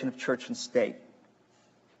separation of church and state.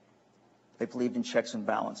 They believed in checks and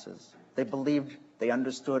balances. They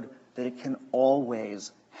understood that it can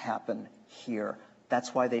always happen here.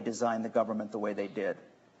 That's why they designed the government the way they did.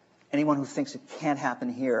 Anyone who thinks it can't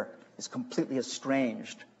happen here is completely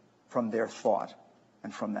estranged from their thought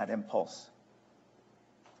and from that impulse.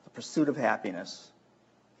 The pursuit of happiness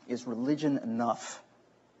is religion enough.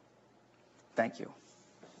 Thank you.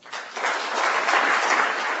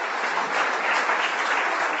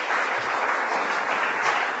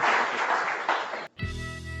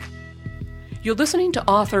 You're listening to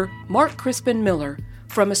author Mark Crispin Miller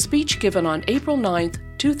from a speech given on April 9,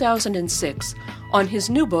 2006, on his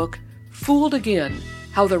new book, Fooled Again: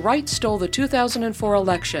 How the Right Stole the 2004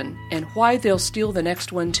 Election and Why They'll Steal the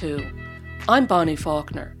Next One Too. I'm Bonnie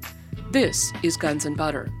Faulkner. This is Guns and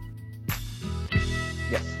Butter.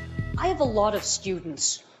 Yes. I have a lot of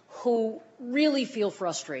students who really feel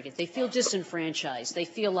frustrated. They feel disenfranchised. They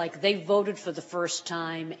feel like they voted for the first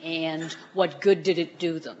time and what good did it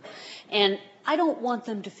do them? And I don't want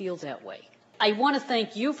them to feel that way. I want to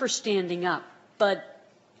thank you for standing up, but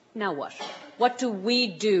Now what? What do we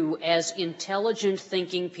do as intelligent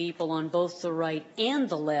thinking people on both the right and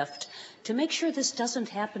the left to make sure this doesn't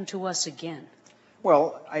happen to us again?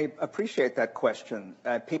 Well, I appreciate that question.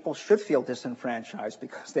 People should feel disenfranchised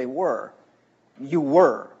because they were. You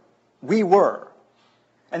were. We were.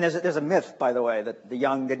 And there's a myth, by the way, that the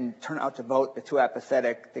young didn't turn out to vote, they're too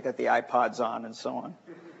apathetic, they got the iPods on and so on.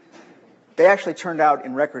 They actually turned out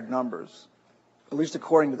in record numbers, at least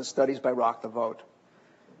according to the studies by Rock the Vote.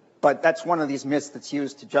 But that's one of these myths that's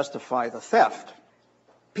used to justify the theft.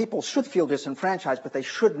 People should feel disenfranchised, but they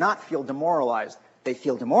should not feel demoralized. They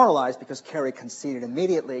feel demoralized because Kerry conceded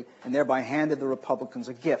immediately and thereby handed the Republicans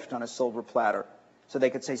a gift on a silver platter. So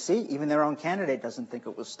they could say, see, even their own candidate doesn't think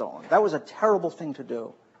it was stolen. That was a terrible thing to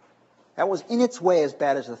do. That was in its way as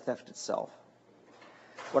bad as the theft itself.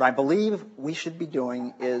 What I believe we should be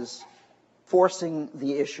doing is forcing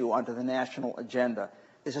the issue onto the national agenda.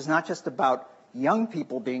 This is not just about young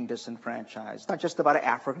people being disenfranchised, not just about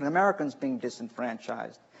African Americans being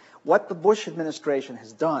disenfranchised. What the Bush administration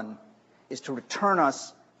has done is to return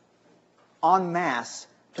us en masse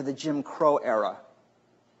to the Jim Crow era.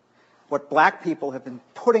 What black people have been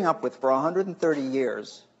putting up with for 130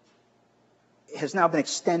 years has now been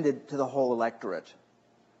extended to the whole electorate.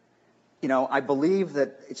 You know, I believe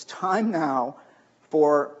that it's time now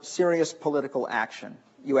for serious political action.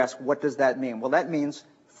 You ask, what does that mean? Well, that means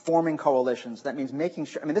forming coalitions. That means making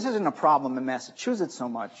sure, I mean, this isn't a problem in Massachusetts so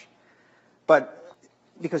much, but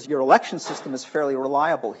because your election system is fairly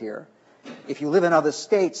reliable here. If you live in other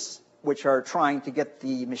states which are trying to get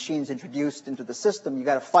the machines introduced into the system, you've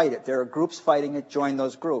got to fight it. There are groups fighting it. Join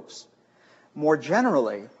those groups. More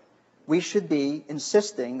generally, we should be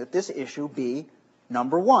insisting that this issue be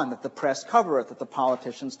number one, that the press cover it, that the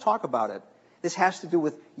politicians talk about it. This has to do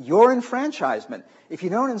with your enfranchisement. If you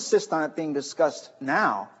don't insist on it being discussed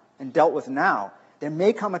now and dealt with now, there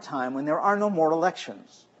may come a time when there are no more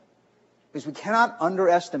elections. Because we cannot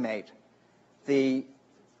underestimate the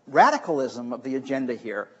radicalism of the agenda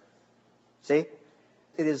here. See?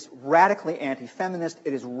 It is radically anti-feminist.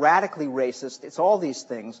 It is radically racist. It's all these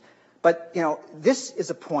things. But, you know, this is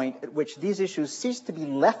a point at which these issues cease to be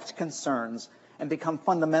left concerns and become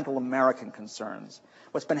fundamental American concerns.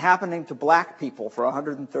 What's been happening to black people for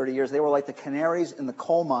 130 years, they were like the canaries in the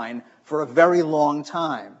coal mine for a very long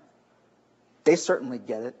time. They certainly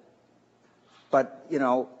get it. But, you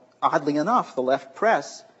know, oddly enough, the left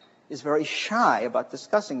press is very shy about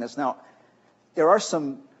discussing this. Now, there are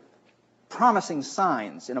some promising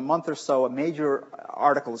signs. In a month or so, a major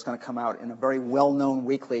article is going to come out in a very well-known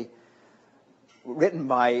weekly written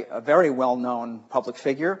by a very well-known public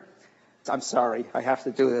figure. I'm sorry, I have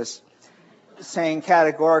to do this. Saying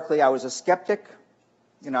categorically, I was a skeptic.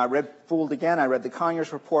 You know, I read Fooled Again, I read the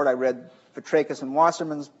Conyers Report, I read Petrakis and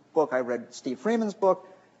Wasserman's book, I read Steve Freeman's book.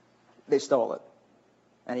 They stole it.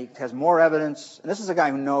 And he has more evidence. And this is a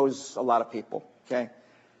guy who knows a lot of people, okay?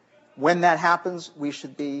 When that happens, we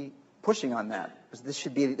should be pushing on that. This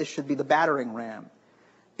should be the battering ram.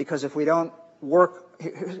 Because if we don't work,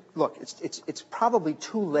 look, it's probably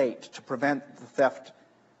too late to prevent the theft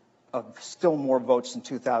of still more votes in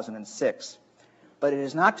 2006. But it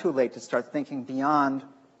is not too late to start thinking beyond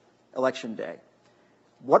Election Day.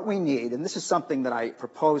 What we need, and this is something that I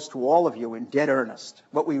propose to all of you in dead earnest,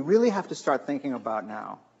 what we really have to start thinking about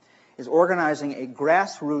now is organizing a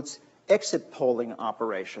grassroots exit polling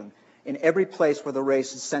operation in every place where the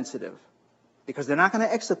race is sensitive. Because they're not going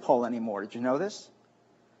to exit poll anymore. Did you know this?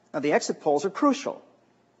 Now, the exit polls are crucial.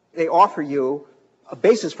 They offer you a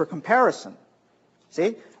basis for comparison.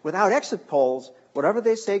 See? Without exit polls, whatever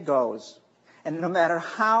they say goes. And no matter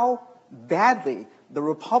how badly the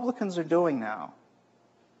Republicans are doing now,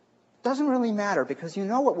 it doesn't really matter because you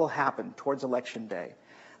know what will happen towards Election Day.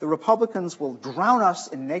 The Republicans will drown us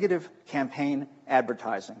in negative campaign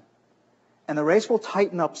advertising. And the race will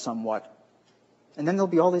tighten up somewhat. And then there'll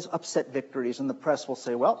be all these upset victories, and the press will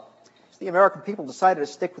say, well, the American people decided to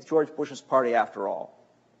stick with George Bush's party after all.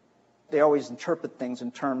 They always interpret things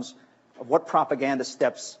in terms of what propaganda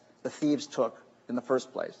steps the thieves took in the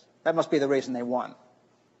first place. That must be the reason they won.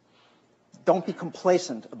 Don't be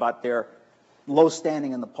complacent about their low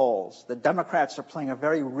standing in the polls. The Democrats are playing a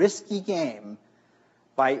very risky game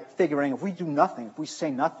by figuring if we do nothing, if we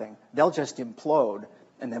say nothing, they'll just implode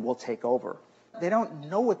and then we'll take over. They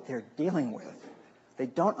don't know what they're dealing with. They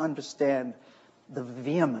don't understand the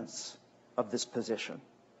vehemence of this position.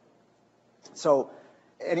 So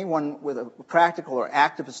anyone with a practical or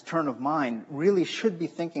activist turn of mind really should be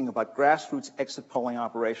thinking about grassroots exit polling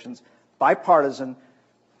operations, bipartisan,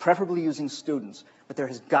 preferably using students. But there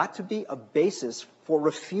has got to be a basis for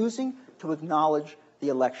refusing to acknowledge the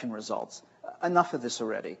election results. enough of this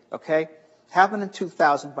already, okay? It happened in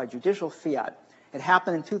 2000 by judicial fiat. It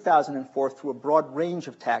happened in 2004 through a broad range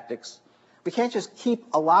of tactics. We can't just keep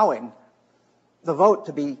allowing the vote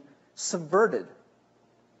to be subverted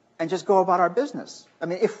and just go about our business. I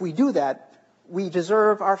mean, if we do that, we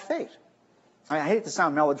deserve our fate. I hate to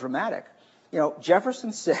sound melodramatic. You know,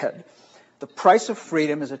 Jefferson said, the price of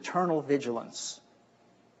freedom is eternal vigilance.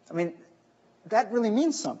 I mean, that really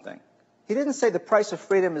means something. He didn't say the price of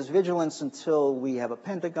freedom is vigilance until we have a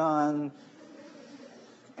Pentagon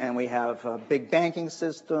and we have a big banking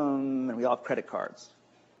system and we all have credit cards.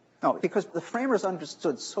 No, because the framers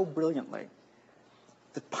understood so brilliantly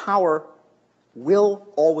that power will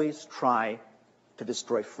always try to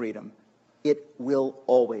destroy freedom. It will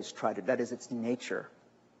always try to. That is its nature.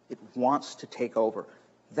 It wants to take over.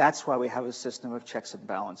 That's why we have a system of checks and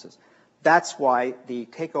balances. That's why the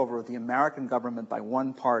takeover of the American government by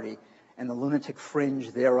one party and the lunatic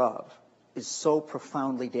fringe thereof is so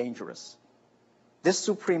profoundly dangerous. This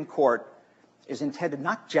Supreme Court is intended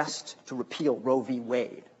not just to repeal Roe v.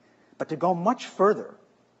 Wade, but to go much further.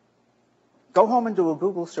 Go home and do a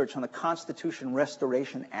Google search on the Constitution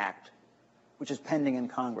Restoration Act, which is pending in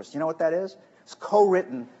Congress. You know what that is? It's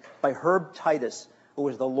co-written by Herb Titus, who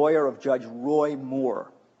was the lawyer of Judge Roy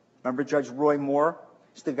Moore. Remember Judge Roy Moore?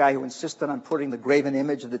 He's the guy who insisted on putting the graven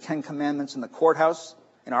image of the Ten Commandments in the courthouse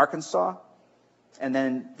in Arkansas. And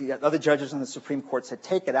then the other judges on the Supreme Court said,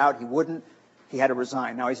 take it out. He wouldn't. He had to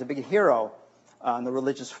resign. Now, he's a big hero on the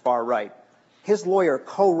religious far right. His lawyer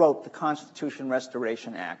co-wrote the Constitution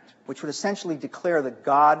Restoration Act, which would essentially declare that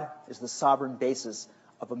God is the sovereign basis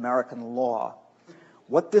of American law.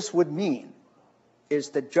 What this would mean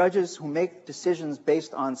is that judges who make decisions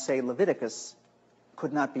based on, say, Leviticus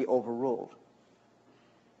could not be overruled.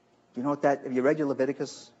 Do you know what that, have you read your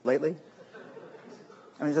Leviticus lately?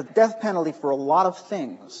 I mean, there's a death penalty for a lot of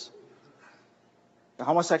things.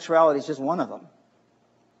 Homosexuality is just one of them.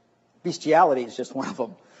 Bestiality is just one of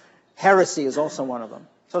them. Heresy is also one of them.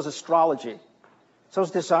 So is astrology. So is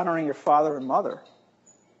dishonoring your father and mother.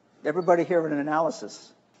 Everybody here in an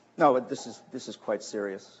analysis. No, but this is quite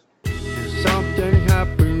serious. There's something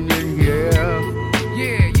happening here.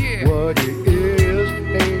 Yeah. What it is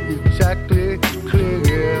ain't exactly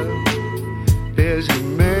clear. There's a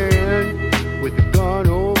man with a gun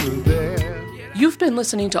over there. You've been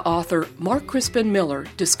listening to author Mark Crispin Miller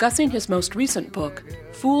discussing his most recent book,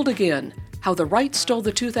 Fooled Again: How the Right Stole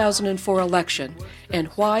the 2004 Election and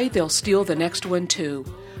Why They'll Steal the Next One Too,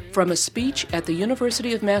 from a speech at the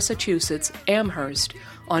University of Massachusetts, Amherst,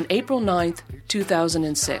 on April 9,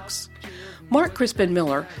 2006. Mark Crispin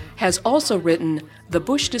Miller has also written The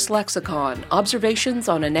Bush Dyslexicon: Observations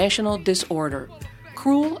on a National Disorder,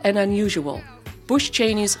 Cruel and Unusual, Bush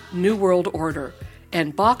Cheney's New World Order,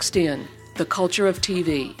 and Boxed In: The Culture of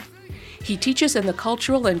TV. He teaches in the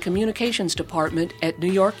Cultural and Communications Department at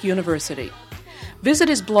New York University. Visit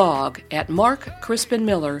his blog at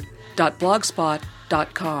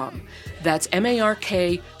markcrispinmiller.blogspot.com. That's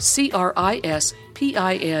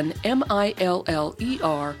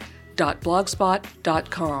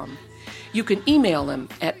markcrispinmiller.blogspot.com. You can email him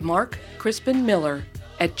at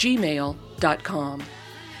markcrispinmiller@gmail.com.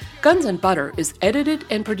 Guns and Butter is edited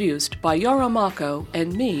and produced by Yara Mako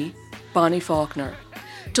and me, Bonnie Faulkner.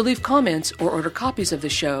 To leave comments or order copies of the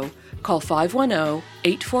show, call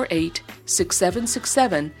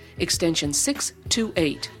 510-848-6767, extension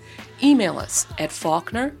 628. Email us at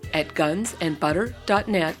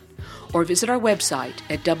faulkner@gunsandbutter.net or visit our website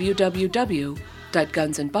at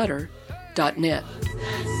www.gunsandbutter.net.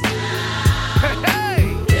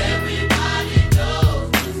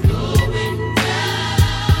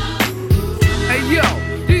 Hey yo,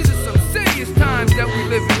 these are some serious times that we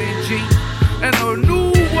living in, G. And a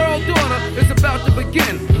new world order is about to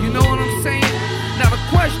begin. You know what I'm saying? Now the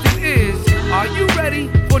question is, are you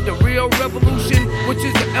ready for the real revolution, which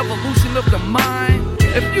is the evolution of the mind?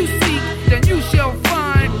 If you seek, then you shall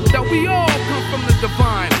find that we all come from the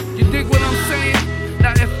divine. You dig what I'm saying?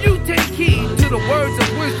 Now if you take heed to the words of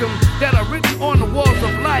wisdom that are written on the walls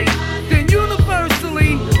of life, then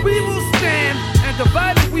universally we will stand, and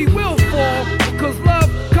divided we will fall, because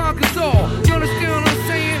love conquers all. You understand what I'm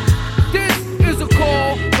saying? This is a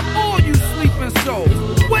call for all you sleeping souls.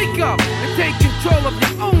 Wake up and take control of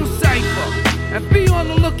your own cipher, and be on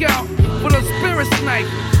the lookout for the spirit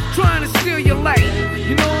snipers trying to steal your light.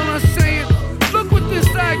 You know what I'm saying? Look within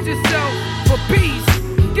inside yourself for peace.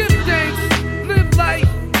 Give thanks, live life,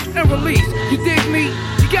 and release. You dig me?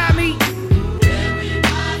 You got